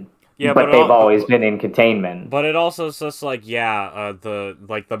did. Yeah, but they've always been in containment. But it also is just like, yeah, the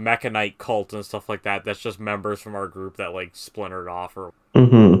Mechanite cult and stuff like that. That's just members from our group that like splintered off. Or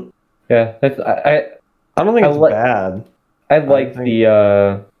Yeah, I don't think it's bad. I like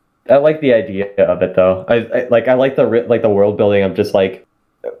the idea of it though. I like the world building of just like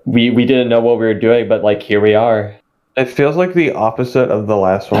we didn't know what we were doing, but like here we are. It feels like the opposite of the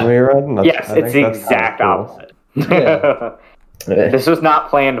last one we read. And yes, it's the exact opposite. Yeah. This was not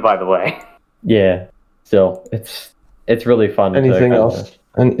planned, by the way. Yeah. Still, it's really fun. Anything else?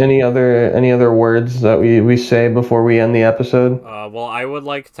 And any other words that we say before we end the episode? Well, I would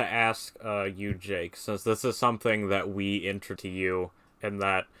like to ask you, Jake, since this is something that we introduced to you, and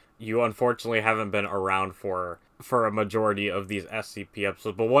that you unfortunately haven't been around for a majority of these SCP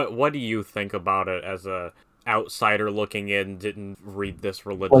episodes. But what do you think about it as a outsider looking in? Didn't read this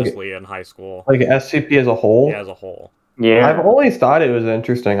religiously in high school. Like SCP as a whole? Yeah, as a whole. Yeah. I've always thought it was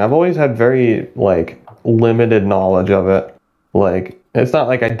interesting. I've always had very like limited knowledge of it. Like it's not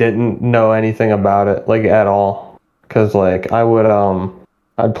like I didn't know anything about it like at all. Cause like I would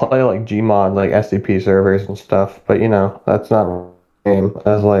I'd play like Gmod like SCP servers and stuff, but you know that's not the same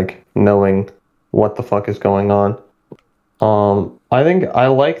as like knowing what the fuck is going on. I think I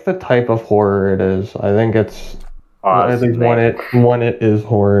like the type of horror it is. I think it's at least when it is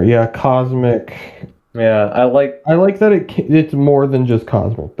horror. Yeah, cosmic. Yeah, I like that it's more than just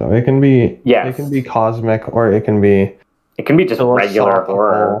cosmic though. It can be it can be cosmic, or it can be just regular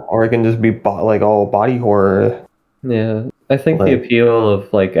horror, or it can just be body horror. Yeah, I think the appeal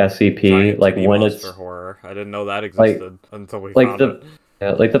of like SCP, like when it's horror, I didn't know that existed until we like found it.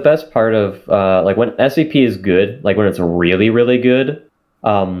 Yeah, like the best part of like when SCP is good, like when it's really really good,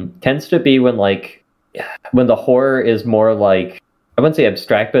 tends to be when the horror is more like, I wouldn't say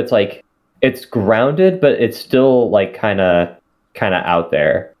abstract, but it's like it's grounded, but it's still like kind of out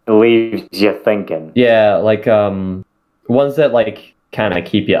there. It leaves you thinking. Yeah, like ones that like kind of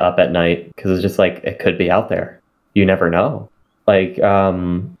keep you up at night because it's just like it could be out there. You never know. Like the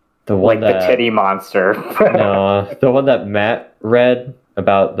one like the titty monster. No, the one that Matt read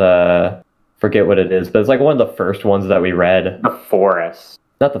about forget what it is, but it's like one of the first ones that we read. The forest.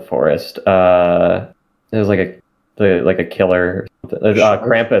 Not the forest. It was like like a killer.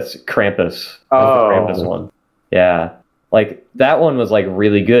 Krampus. Krampus. Oh. The Krampus one. Yeah, like that one was like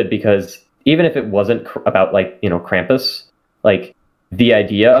really good because even if it wasn't about like Krampus, like the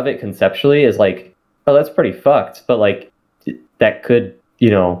idea of it conceptually is like, oh, that's pretty fucked, but like that could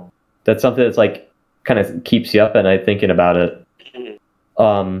that's something that's like kind of keeps you up at night thinking about it.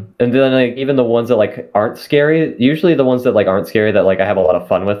 And then like even the ones that like aren't scary, usually the ones that like aren't scary that like I have a lot of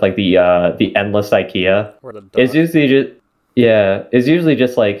fun with, like the endless IKEA is usually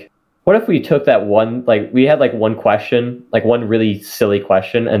just like, what if we took that one, like we had like one question, like one really silly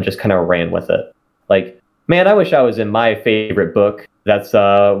question, and just kind of ran with it. Like, man, I wish I was in my favorite book. That's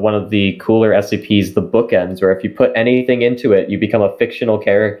one of the cooler SCPs, The Bookends, where if you put anything into it, you become a fictional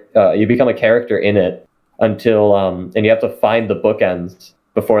character. You become a character in it until, and you have to find the bookends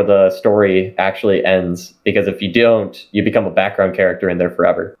before the story actually ends. Because if you don't, you become a background character in there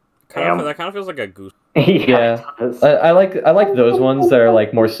forever. That kind of feels like a goose. Yeah. I like those ones that are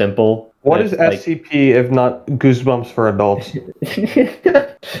like more simple. What is like, SCP if not Goosebumps for adults?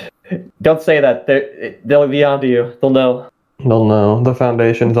 Don't say that. They'll be onto you. They'll know. They'll know. The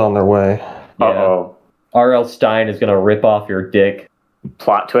Foundation's on their way. Yeah. Uh-oh. R.L. Stein is gonna rip off your dick.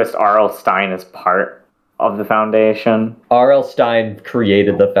 Plot twist, R.L. Stein is part of the Foundation. R.L. Stein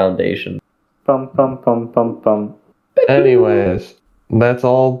created the Foundation. Bum, bum, bum, bum, bum. Anyways, that's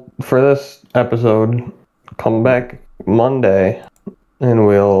all for this episode. Come back Monday, and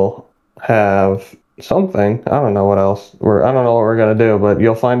we'll have something. I don't know what else. I don't know what we're gonna do, but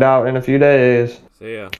you'll find out in a few days. See ya.